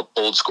Isaac. It's called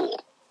Old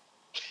School.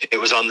 It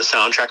was on the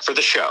soundtrack for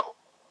the show.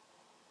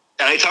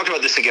 And I talked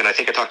about this again. I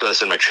think I talked about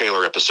this in my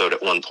trailer episode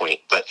at one point,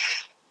 but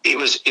it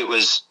was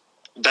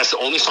that's the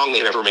only song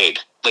they've ever made.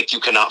 Like,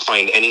 you cannot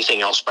find anything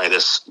else by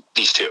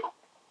these two.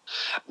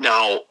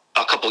 Now,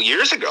 a couple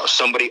years ago,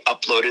 somebody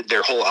uploaded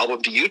their whole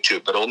album to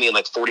YouTube, but only in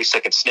like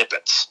 40-second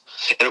snippets.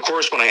 And of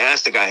course, when I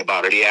asked the guy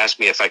about it, he asked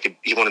me if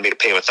he wanted me to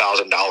pay him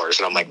 $1,000.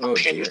 And I'm like, I'm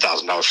paying you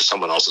 $1,000 for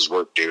someone else's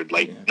work, dude.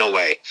 Like, no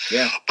way.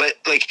 Yeah. But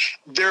like,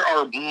 there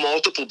are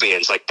multiple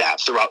bands like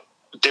that throughout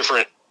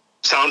different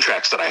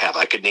soundtracks that I have.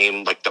 I could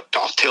name like the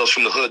Tales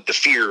from the Hood, The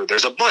Fear.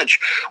 There's a bunch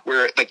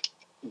where like,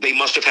 they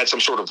must have had some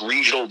sort of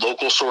regional,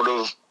 local sort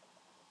of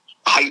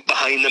hype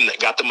behind them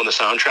that got them on the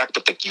soundtrack,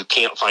 but like, you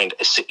can't find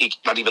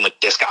not even like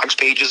Discogs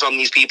pages on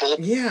these people.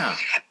 Yeah.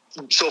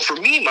 So for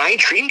me, my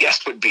dream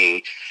guest would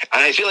be,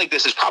 and I feel like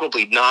this is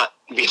probably not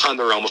beyond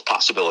the realm of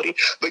possibility,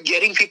 but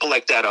getting people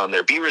like that on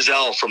there. B.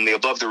 Rizal from the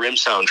Above the Rim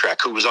soundtrack,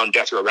 who was on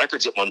Death Row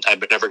Records at one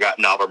time, but never got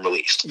an album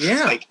released.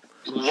 Yeah. Like,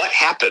 what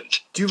happened?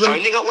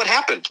 Finding out what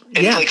happened.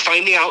 And like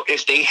finding out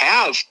if they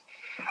have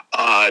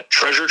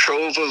treasure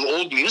trove of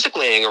old music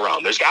laying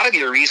around. There's got to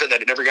be a reason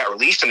that it never got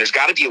released, and there's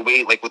got to be a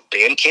way, like with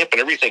Bandcamp and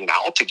everything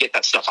now, to get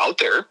that stuff out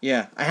there.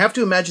 Yeah, I have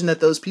to imagine that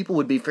those people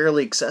would be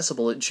fairly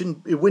accessible.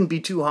 It wouldn't be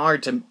too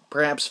hard to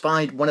perhaps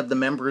find one of the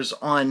members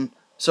on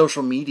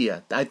social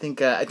media. I think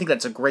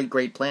that's a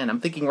great plan.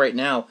 I'm thinking right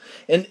now,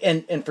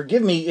 and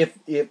forgive me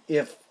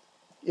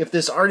if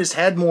this artist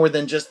had more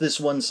than just this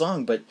one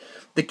song, but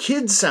the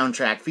Kids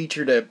soundtrack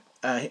featured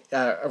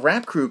a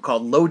rap crew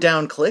called Low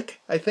Down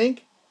Click, I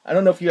think. I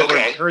don't know if you ever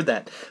heard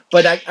that,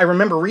 but I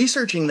remember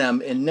researching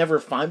them and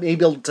never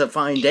able to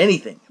find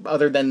anything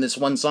other than this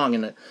one song.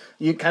 And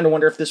you kind of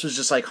wonder if this was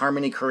just like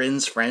Harmony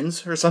Korine's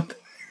friends or something.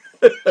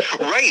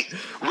 Right.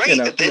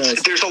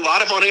 There's a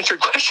lot of unanswered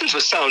questions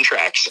with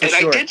soundtracks. And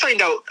I did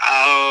find out,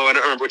 I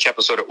don't remember which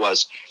episode it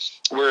was,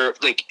 where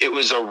like it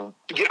was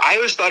I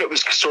always thought it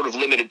was sort of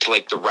limited to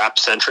like the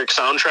rap-centric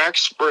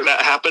soundtracks where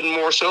that happened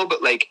more so,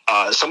 but like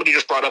somebody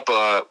just brought up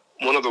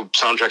one of the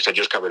soundtracks I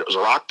just covered. It was a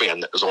rock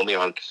band that was only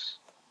on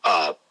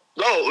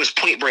it was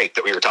Point Break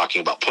that we were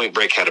talking about. Point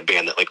Break had a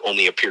band that like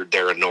only appeared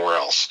there and nowhere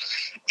else.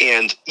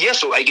 And yeah,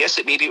 so I guess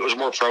maybe it was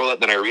more prevalent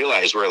than I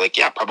realized, where like,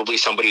 yeah, probably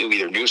somebody who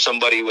either knew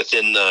somebody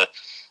within the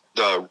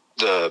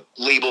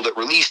label that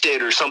released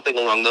it or something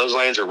along those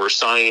lines, or were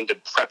signed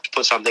and prepped to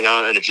put something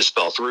on and it just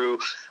fell through.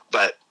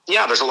 But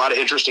yeah, there's a lot of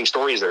interesting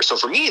stories there. So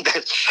for me,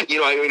 that,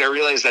 I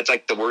realize that's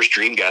like the worst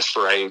dream guest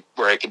where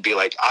I could be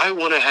like, I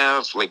want to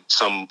have like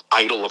some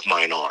idol of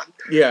mine on.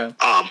 Yeah.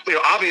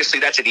 Obviously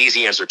that's an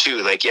easy answer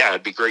too. Like, yeah,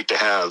 it'd be great to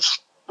have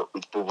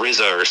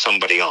RZA or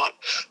somebody on.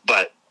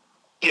 But,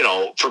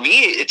 for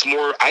me, it's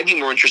more, I'd be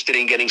more interested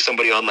in getting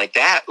somebody on like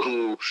that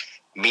who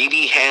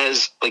maybe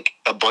has like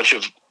a bunch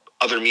of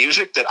other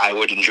music that I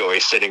would enjoy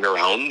sitting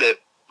around that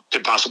to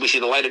possibly see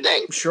the light of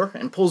day. Sure,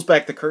 and pulls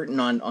back the curtain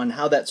on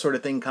how that sort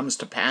of thing comes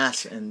to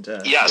pass, and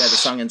Yes. the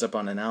song ends up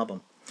on an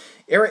album.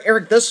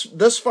 Eric,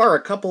 thus far,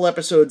 a couple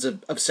episodes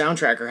of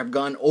Soundtracker have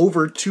gone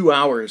over 2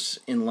 hours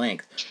in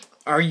length.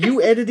 Are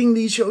you editing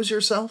these shows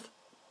yourself?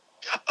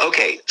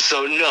 Okay,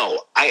 so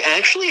no, I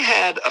actually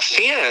had a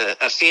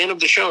fan of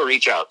the show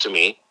reach out to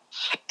me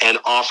and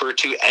offer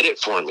to edit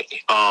for me.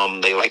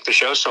 They like the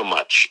show so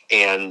much,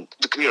 and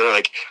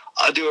like,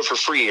 I'll do it for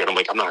free. And I'm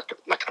like, I'm not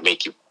going to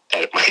make you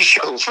edit my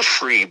show for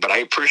free, but I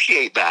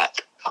appreciate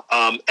that.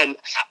 And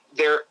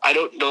I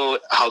don't know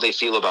how they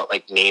feel about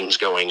like names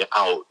going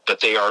out,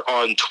 but they are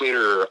on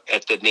Twitter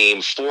at the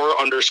name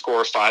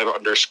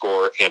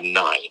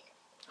 4_5_and9.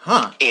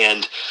 Huh.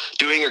 And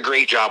doing a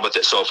great job with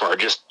it so far.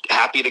 Just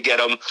happy to get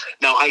them.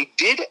 Now,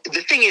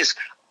 the thing is,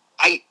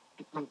 I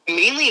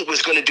mainly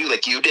was going to do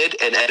like you did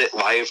and edit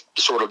live,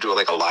 sort of do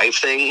like a live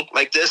thing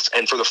like this.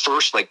 And for the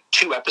first like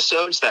 2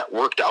 episodes, that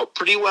worked out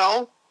pretty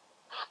well.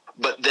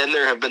 But then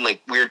there have been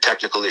like weird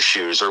technical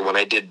issues, or when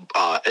I did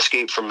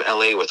Escape from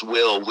LA with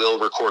Will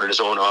recorded his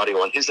own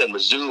audio on his end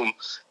with Zoom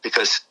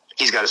because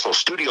he's got his whole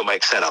studio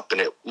mic set up,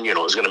 and it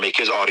is going to make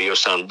his audio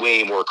sound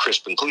way more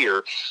crisp and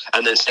clear.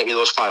 And then sent me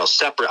those files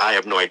separate. I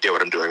have no idea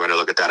what I'm doing when I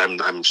look at that.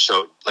 I'm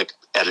so like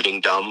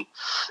editing dumb.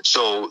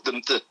 So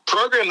the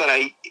program that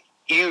I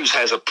use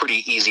has a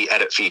pretty easy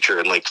edit feature,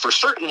 and like for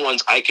certain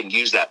ones I can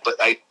use that. But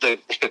the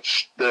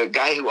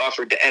guy who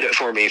offered to edit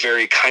for me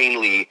very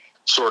kindly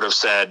sort of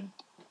said,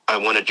 I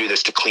want to do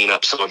this to clean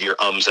up some of your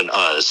ums and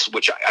uhs,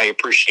 which I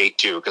appreciate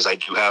too, because I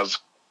do have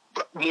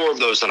more of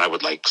those than I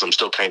would like, because I'm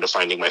still kind of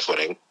finding my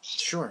footing.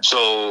 Sure.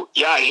 So,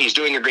 yeah, he's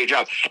doing a great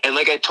job. And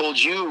like I told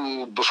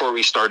you before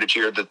we started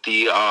here, that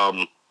the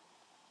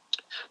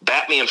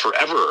Batman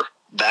Forever,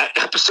 that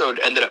episode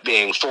ended up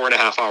being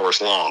 4.5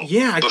 hours long.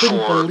 Yeah, I couldn't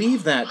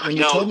believe that when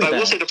you told me that. I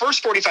will say the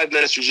first 45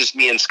 minutes was just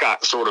me and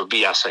Scott sort of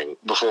BSing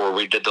before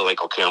we did the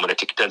like, okay, I'm going to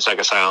take a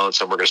 10-second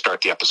silence and we're going to start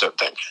the episode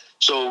thing.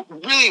 So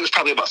really it was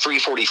probably about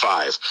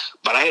 3:45,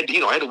 but I had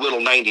to whittle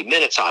 90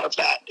 minutes out of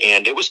that,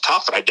 and it was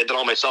tough, and I did that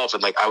all myself.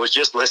 And like, I was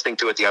just listening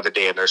to it the other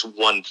day, and there's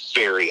one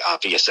very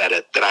obvious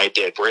edit that I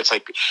did where it's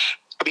like,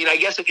 I mean, I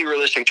guess if you were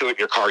listening to it in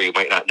your car, you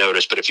might not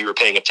notice, but if you were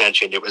paying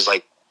attention, it was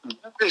like,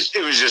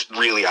 it was just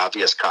really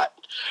obvious cut.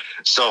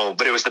 So,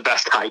 but it was the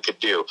best I could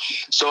do.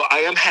 So I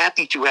am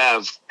happy to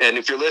have, and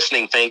if you're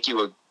listening, thank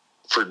you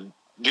for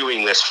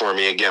doing this for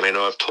me again. I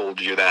know I've told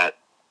you that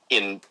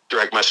in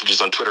direct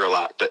messages on Twitter a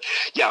lot, but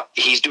yeah,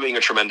 he's doing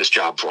a tremendous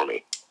job for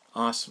me.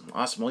 Awesome.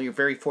 Well, you're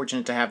very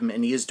fortunate to have him,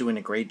 and he is doing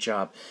a great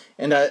job.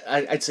 And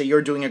I'd say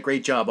you're doing a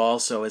great job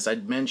also, as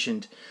I'd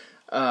mentioned.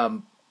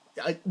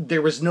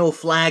 There was no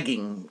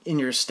flagging in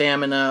your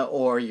stamina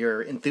or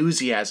your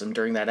enthusiasm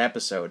during that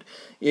episode.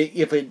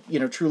 If it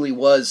truly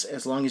was,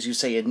 as long as you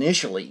say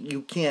initially,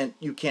 you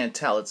can't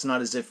tell. It's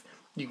not as if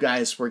you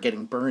guys were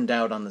getting burned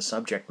out on the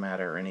subject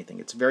matter or anything.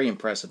 It's very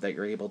impressive that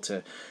you're able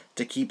to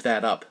keep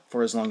that up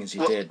for as long as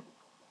you did.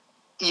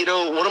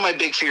 One of my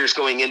big fears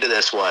going into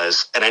this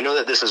was, and I know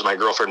that this is my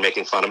girlfriend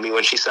making fun of me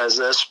when she says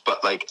this,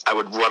 but like, I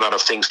would run out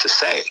of things to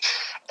say.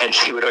 And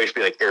she would always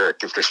be like,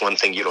 Eric, if there's one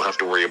thing you don't have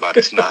to worry about,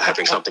 it's not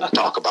having something to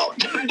talk about.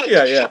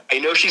 Yeah. I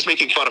know she's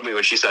making fun of me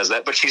when she says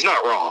that, but she's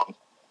not wrong.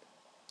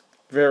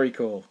 Very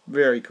cool,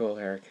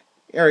 Eric.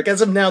 Eric,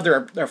 as of now,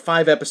 there are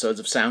 5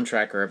 episodes of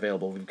Soundtracker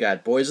available. We've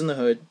got Boys in the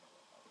Hood,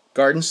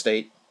 Garden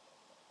State,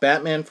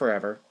 Batman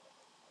Forever,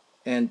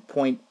 and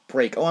Point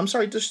Break. Oh, I'm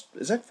sorry, is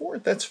that 4?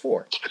 That's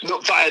 4. No,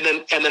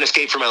 and then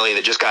Escape from LA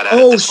that just got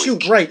added this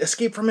week. Right,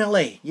 Escape from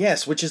LA,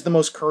 yes, which is the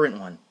most current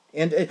one.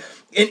 And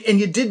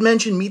you did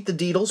mention Meet the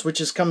Deedles, which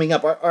is coming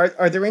up.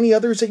 Are there any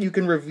others that you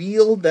can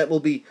reveal that will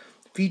be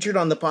featured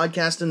on the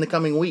podcast in the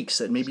coming weeks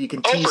that maybe you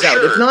can tease out?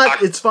 Sure. If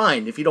not, it's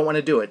fine. If you don't want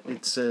to do it,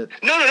 it's No.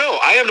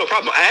 I have no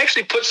problem. I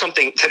actually put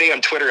something today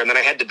on Twitter, and then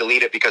I had to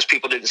delete it because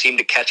people didn't seem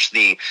to catch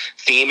the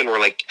theme, and were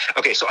like,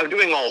 okay, so I'm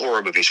doing all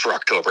horror movies for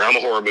October. I'm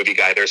a horror movie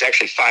guy. There's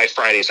actually 5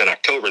 Fridays in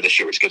October this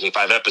year, which gives me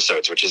 5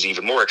 episodes, which is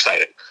even more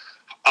exciting.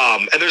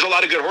 And there's a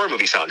lot of good horror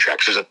movie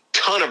soundtracks. There's a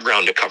ton of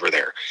ground to cover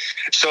there.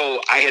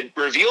 So I had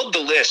revealed the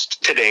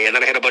list today, and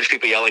then I had a bunch of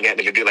people yelling at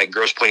me to do like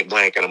Gross Point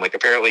Blank. And I'm like,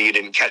 apparently you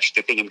didn't catch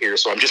the theme here,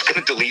 so I'm just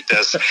going to delete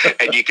this,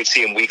 and you can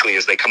see them weekly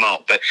as they come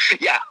out. But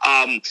yeah,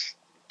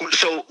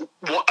 so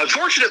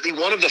unfortunately,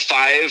 one of the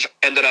 5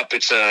 ended up,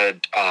 it's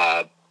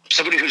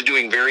somebody who's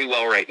doing very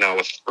well right now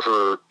with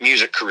her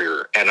music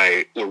career, and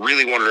I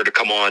really wanted her to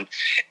come on,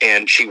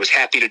 and she was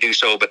happy to do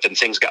so, but then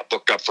things got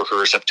booked up for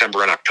her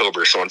September and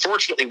October. So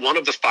unfortunately, one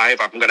of the 5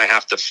 I'm going to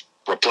have to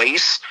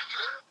replace.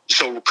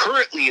 So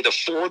currently, the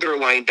 4 that are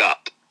lined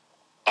up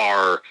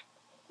are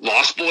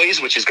Lost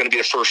Boys, which is going to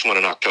be the first one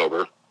in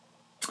October.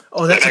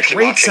 Oh, that's a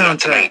great soundtrack.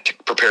 Tonight to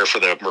prepare for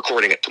the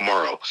recording it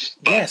tomorrow.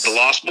 But yes. The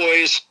Lost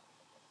Boys,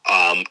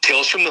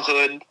 Tales from the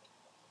Hood,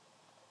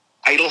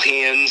 Idle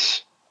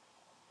Hands,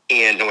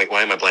 and no, wait,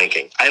 why am I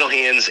blanking? Idle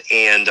Hands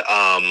and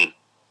I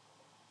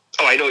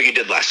Know What You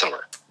Did Last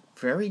Summer.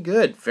 Very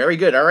good. Very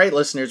good. All right,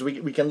 listeners,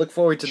 we can look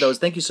forward to those.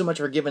 Thank you so much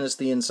for giving us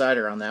the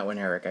insider on that one,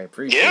 Eric. I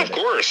appreciate it. Yeah, of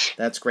course.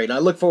 That's great. And I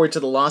look forward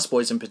to the Lost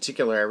Boys in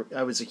particular.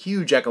 I was a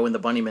huge Echo and the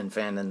Bunnymen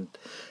fan, and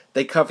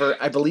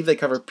I believe they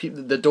cover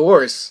the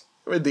Doors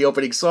in the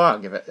opening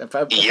song, if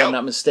I'm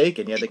not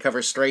mistaken. Yeah, they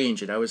cover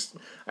Strange, and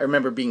I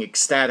remember being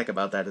ecstatic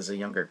about that as a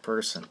younger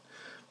person.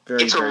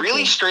 It's a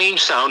really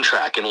strange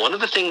soundtrack, and one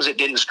of the things that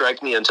didn't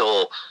strike me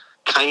until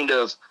kind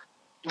of...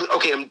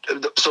 Okay,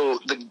 so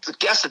the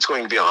guest that's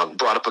going to be on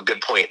brought up a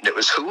good point, and it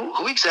was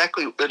who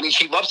exactly... I mean,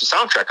 he loves the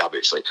soundtrack,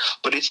 obviously,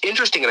 but it's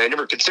interesting, and I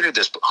never considered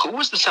this, but who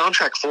was the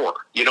soundtrack for?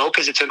 You know,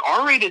 because it's an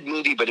R-rated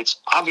movie, but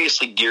it's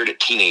obviously geared at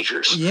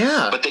teenagers.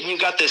 Yeah. But then you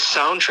got this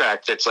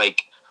soundtrack that's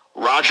like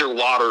Roger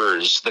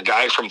Waters, the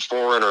guy from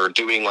Foreigner,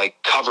 doing,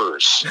 like,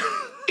 covers.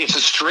 It's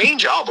a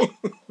strange album.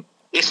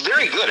 It's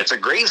very good. It's a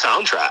great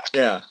soundtrack.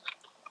 Yeah.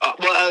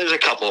 Well, there's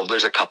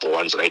a couple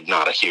ones that I'm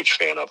not a huge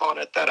fan of on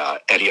it.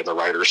 That Eddie and the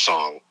Writer's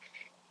song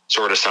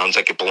sort of sounds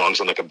like it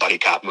belongs in like a buddy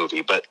cop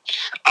movie. But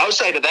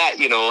outside of that,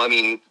 you know, I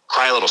mean,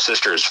 Cry Little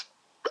Sister's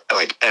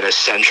like an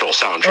essential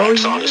soundtrack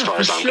song as far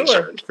as I'm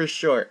concerned. For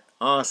sure.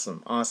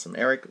 Awesome.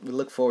 Eric, we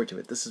look forward to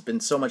it. This has been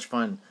so much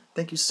fun.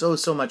 Thank you so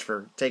much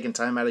for taking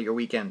time out of your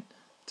weekend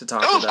to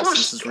talk with us. Of course.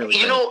 This is really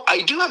great. Know,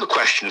 I do have a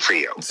question for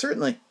you.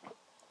 Certainly.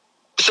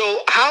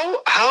 So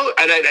how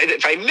and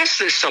if I missed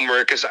this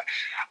somewhere, because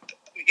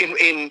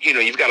in you know,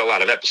 you've got a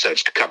lot of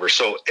episodes to cover,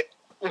 so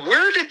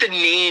where did the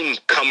name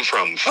come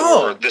from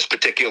for this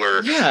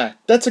particular... Yeah,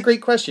 that's a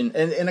great question,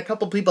 and a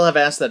couple people have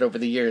asked that over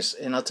the years,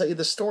 and I'll tell you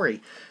the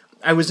story.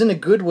 I was in a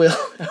Goodwill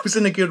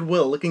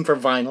looking for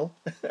vinyl,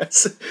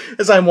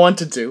 as I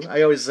wanted to.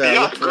 I always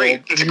look for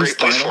great. It's a great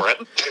place for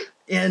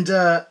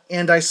it.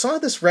 And I saw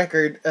this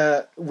record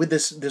with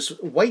this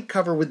white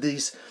cover with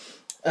these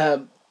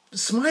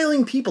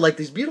smiling people, like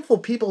these beautiful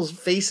people's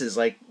faces,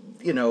 like,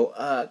 you know,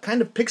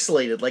 kind of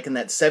pixelated, like in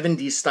that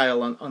 70s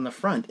style on the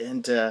front.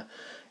 And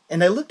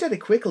I looked at it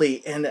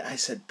quickly, and I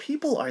said,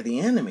 "People Are the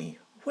Enemy."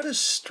 What a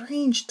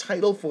strange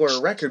title for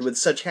a record with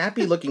such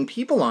happy-looking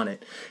people on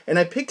it. And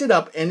I picked it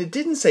up, and it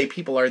didn't say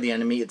 "People Are the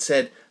Enemy." It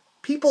said,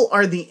 "People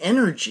Are the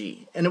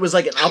Energy." And it was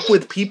like an Up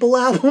With People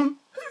album.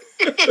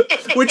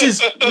 which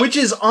is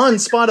on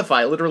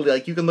Spotify, literally.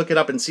 Like, you can look it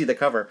up and see the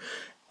cover.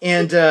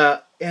 And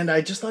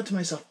I just thought to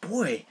myself,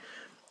 boy,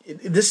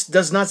 this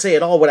does not say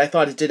at all what I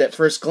thought it did at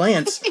first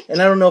glance.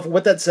 And I don't know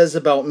what that says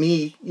about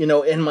me, you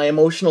know, and my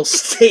emotional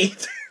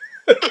state.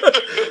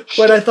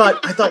 But I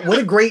thought, what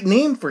a great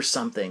name for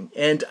something.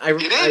 And I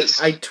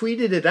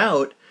tweeted it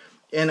out,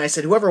 and I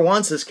said, whoever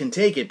wants this can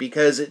take it,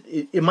 because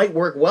it might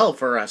work well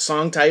for a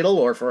song title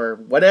or for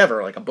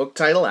whatever, like a book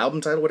title,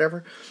 album title,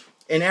 whatever.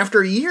 And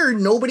after a year,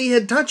 nobody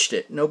had touched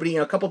it. Nobody,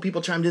 a couple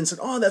people chimed in and said,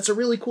 "Oh, that's a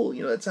really cool,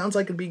 that sounds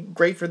like it'd be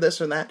great for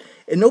this or that."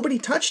 And nobody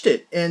touched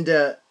it. And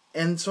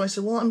so I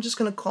said, well, I'm just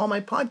going to call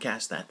my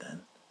podcast that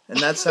then. And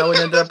that's how it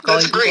ended up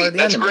calling People Are the Enemy.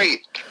 That's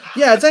great.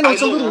 Yeah, it's a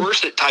little... I'm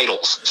worst at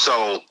titles,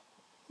 so...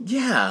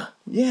 Yeah,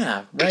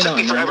 right on. It took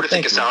me forever to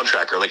think of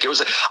Soundtracker. Like,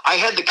 I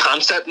had the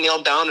concept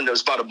nailed down, and it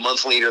was about a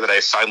month later that I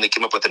finally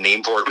came up with a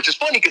name for it, which is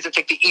funny because it's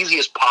like the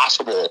easiest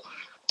possible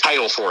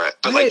title for it.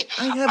 But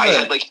I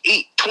had like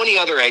 20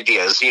 other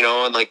ideas,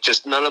 and like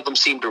just none of them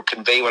seemed to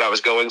convey what I was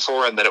going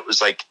for, and then it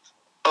was like,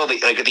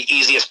 the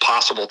easiest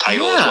possible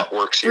title is what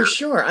works here. For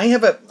sure. I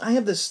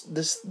have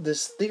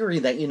this theory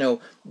that,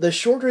 the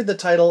shorter the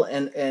title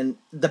and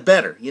the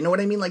better. You know what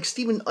I mean? Like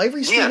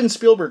every Steven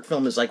Spielberg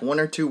film is like 1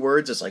 or 2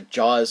 words. It's like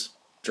Jaws,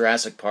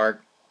 Jurassic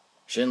Park,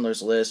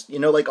 Schindler's List.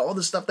 Like all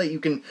the stuff that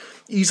you can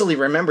easily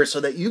remember, so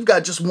that you've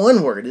got just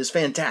one word is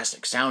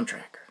fantastic.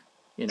 Soundtracker.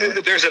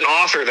 There's an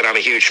author that I'm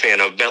a huge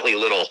fan of, Bentley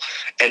Little,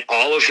 and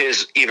all of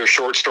his either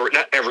short story,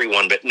 not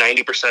everyone, but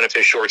 90% of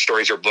his short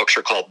stories or books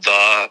are called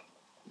The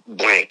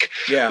blank.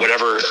 Yeah.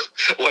 Whatever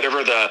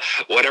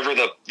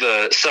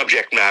the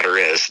subject matter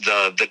is,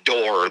 the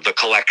door, the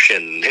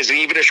collection.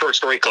 Even a short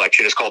story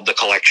collection is called The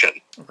Collection.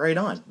 Right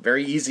on.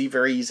 Very easy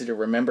to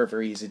remember,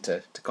 very easy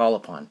to call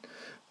upon.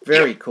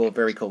 Very cool,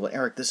 very cool. Well,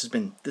 Eric, this has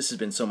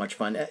been so much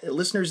fun.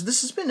 Listeners,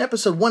 this has been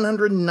episode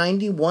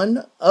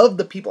 191 of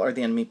the People Are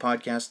the Enemy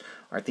podcast.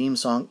 Our theme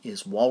song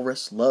is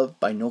Walrus Love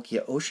by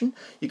Nokia Ocean.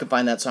 You can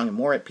find that song and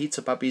more at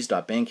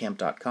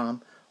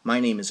pizzapuppies.bandcamp.com. My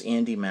name is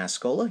Andy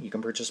Mascola. You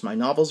can purchase my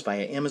novels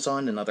via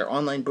Amazon and other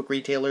online book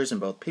retailers in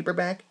both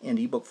paperback and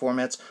ebook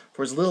formats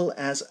for as little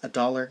as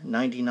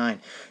 $1.99.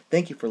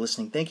 Thank you for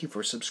listening. Thank you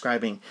for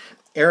subscribing.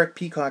 Eric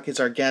Peacock is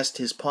our guest.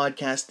 His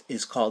podcast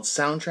is called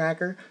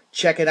Soundtracker.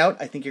 Check it out.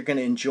 I think you're going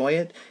to enjoy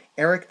it.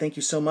 Eric, thank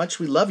you so much.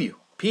 We love you.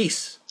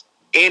 Peace.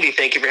 Andy,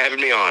 thank you for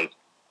having me on.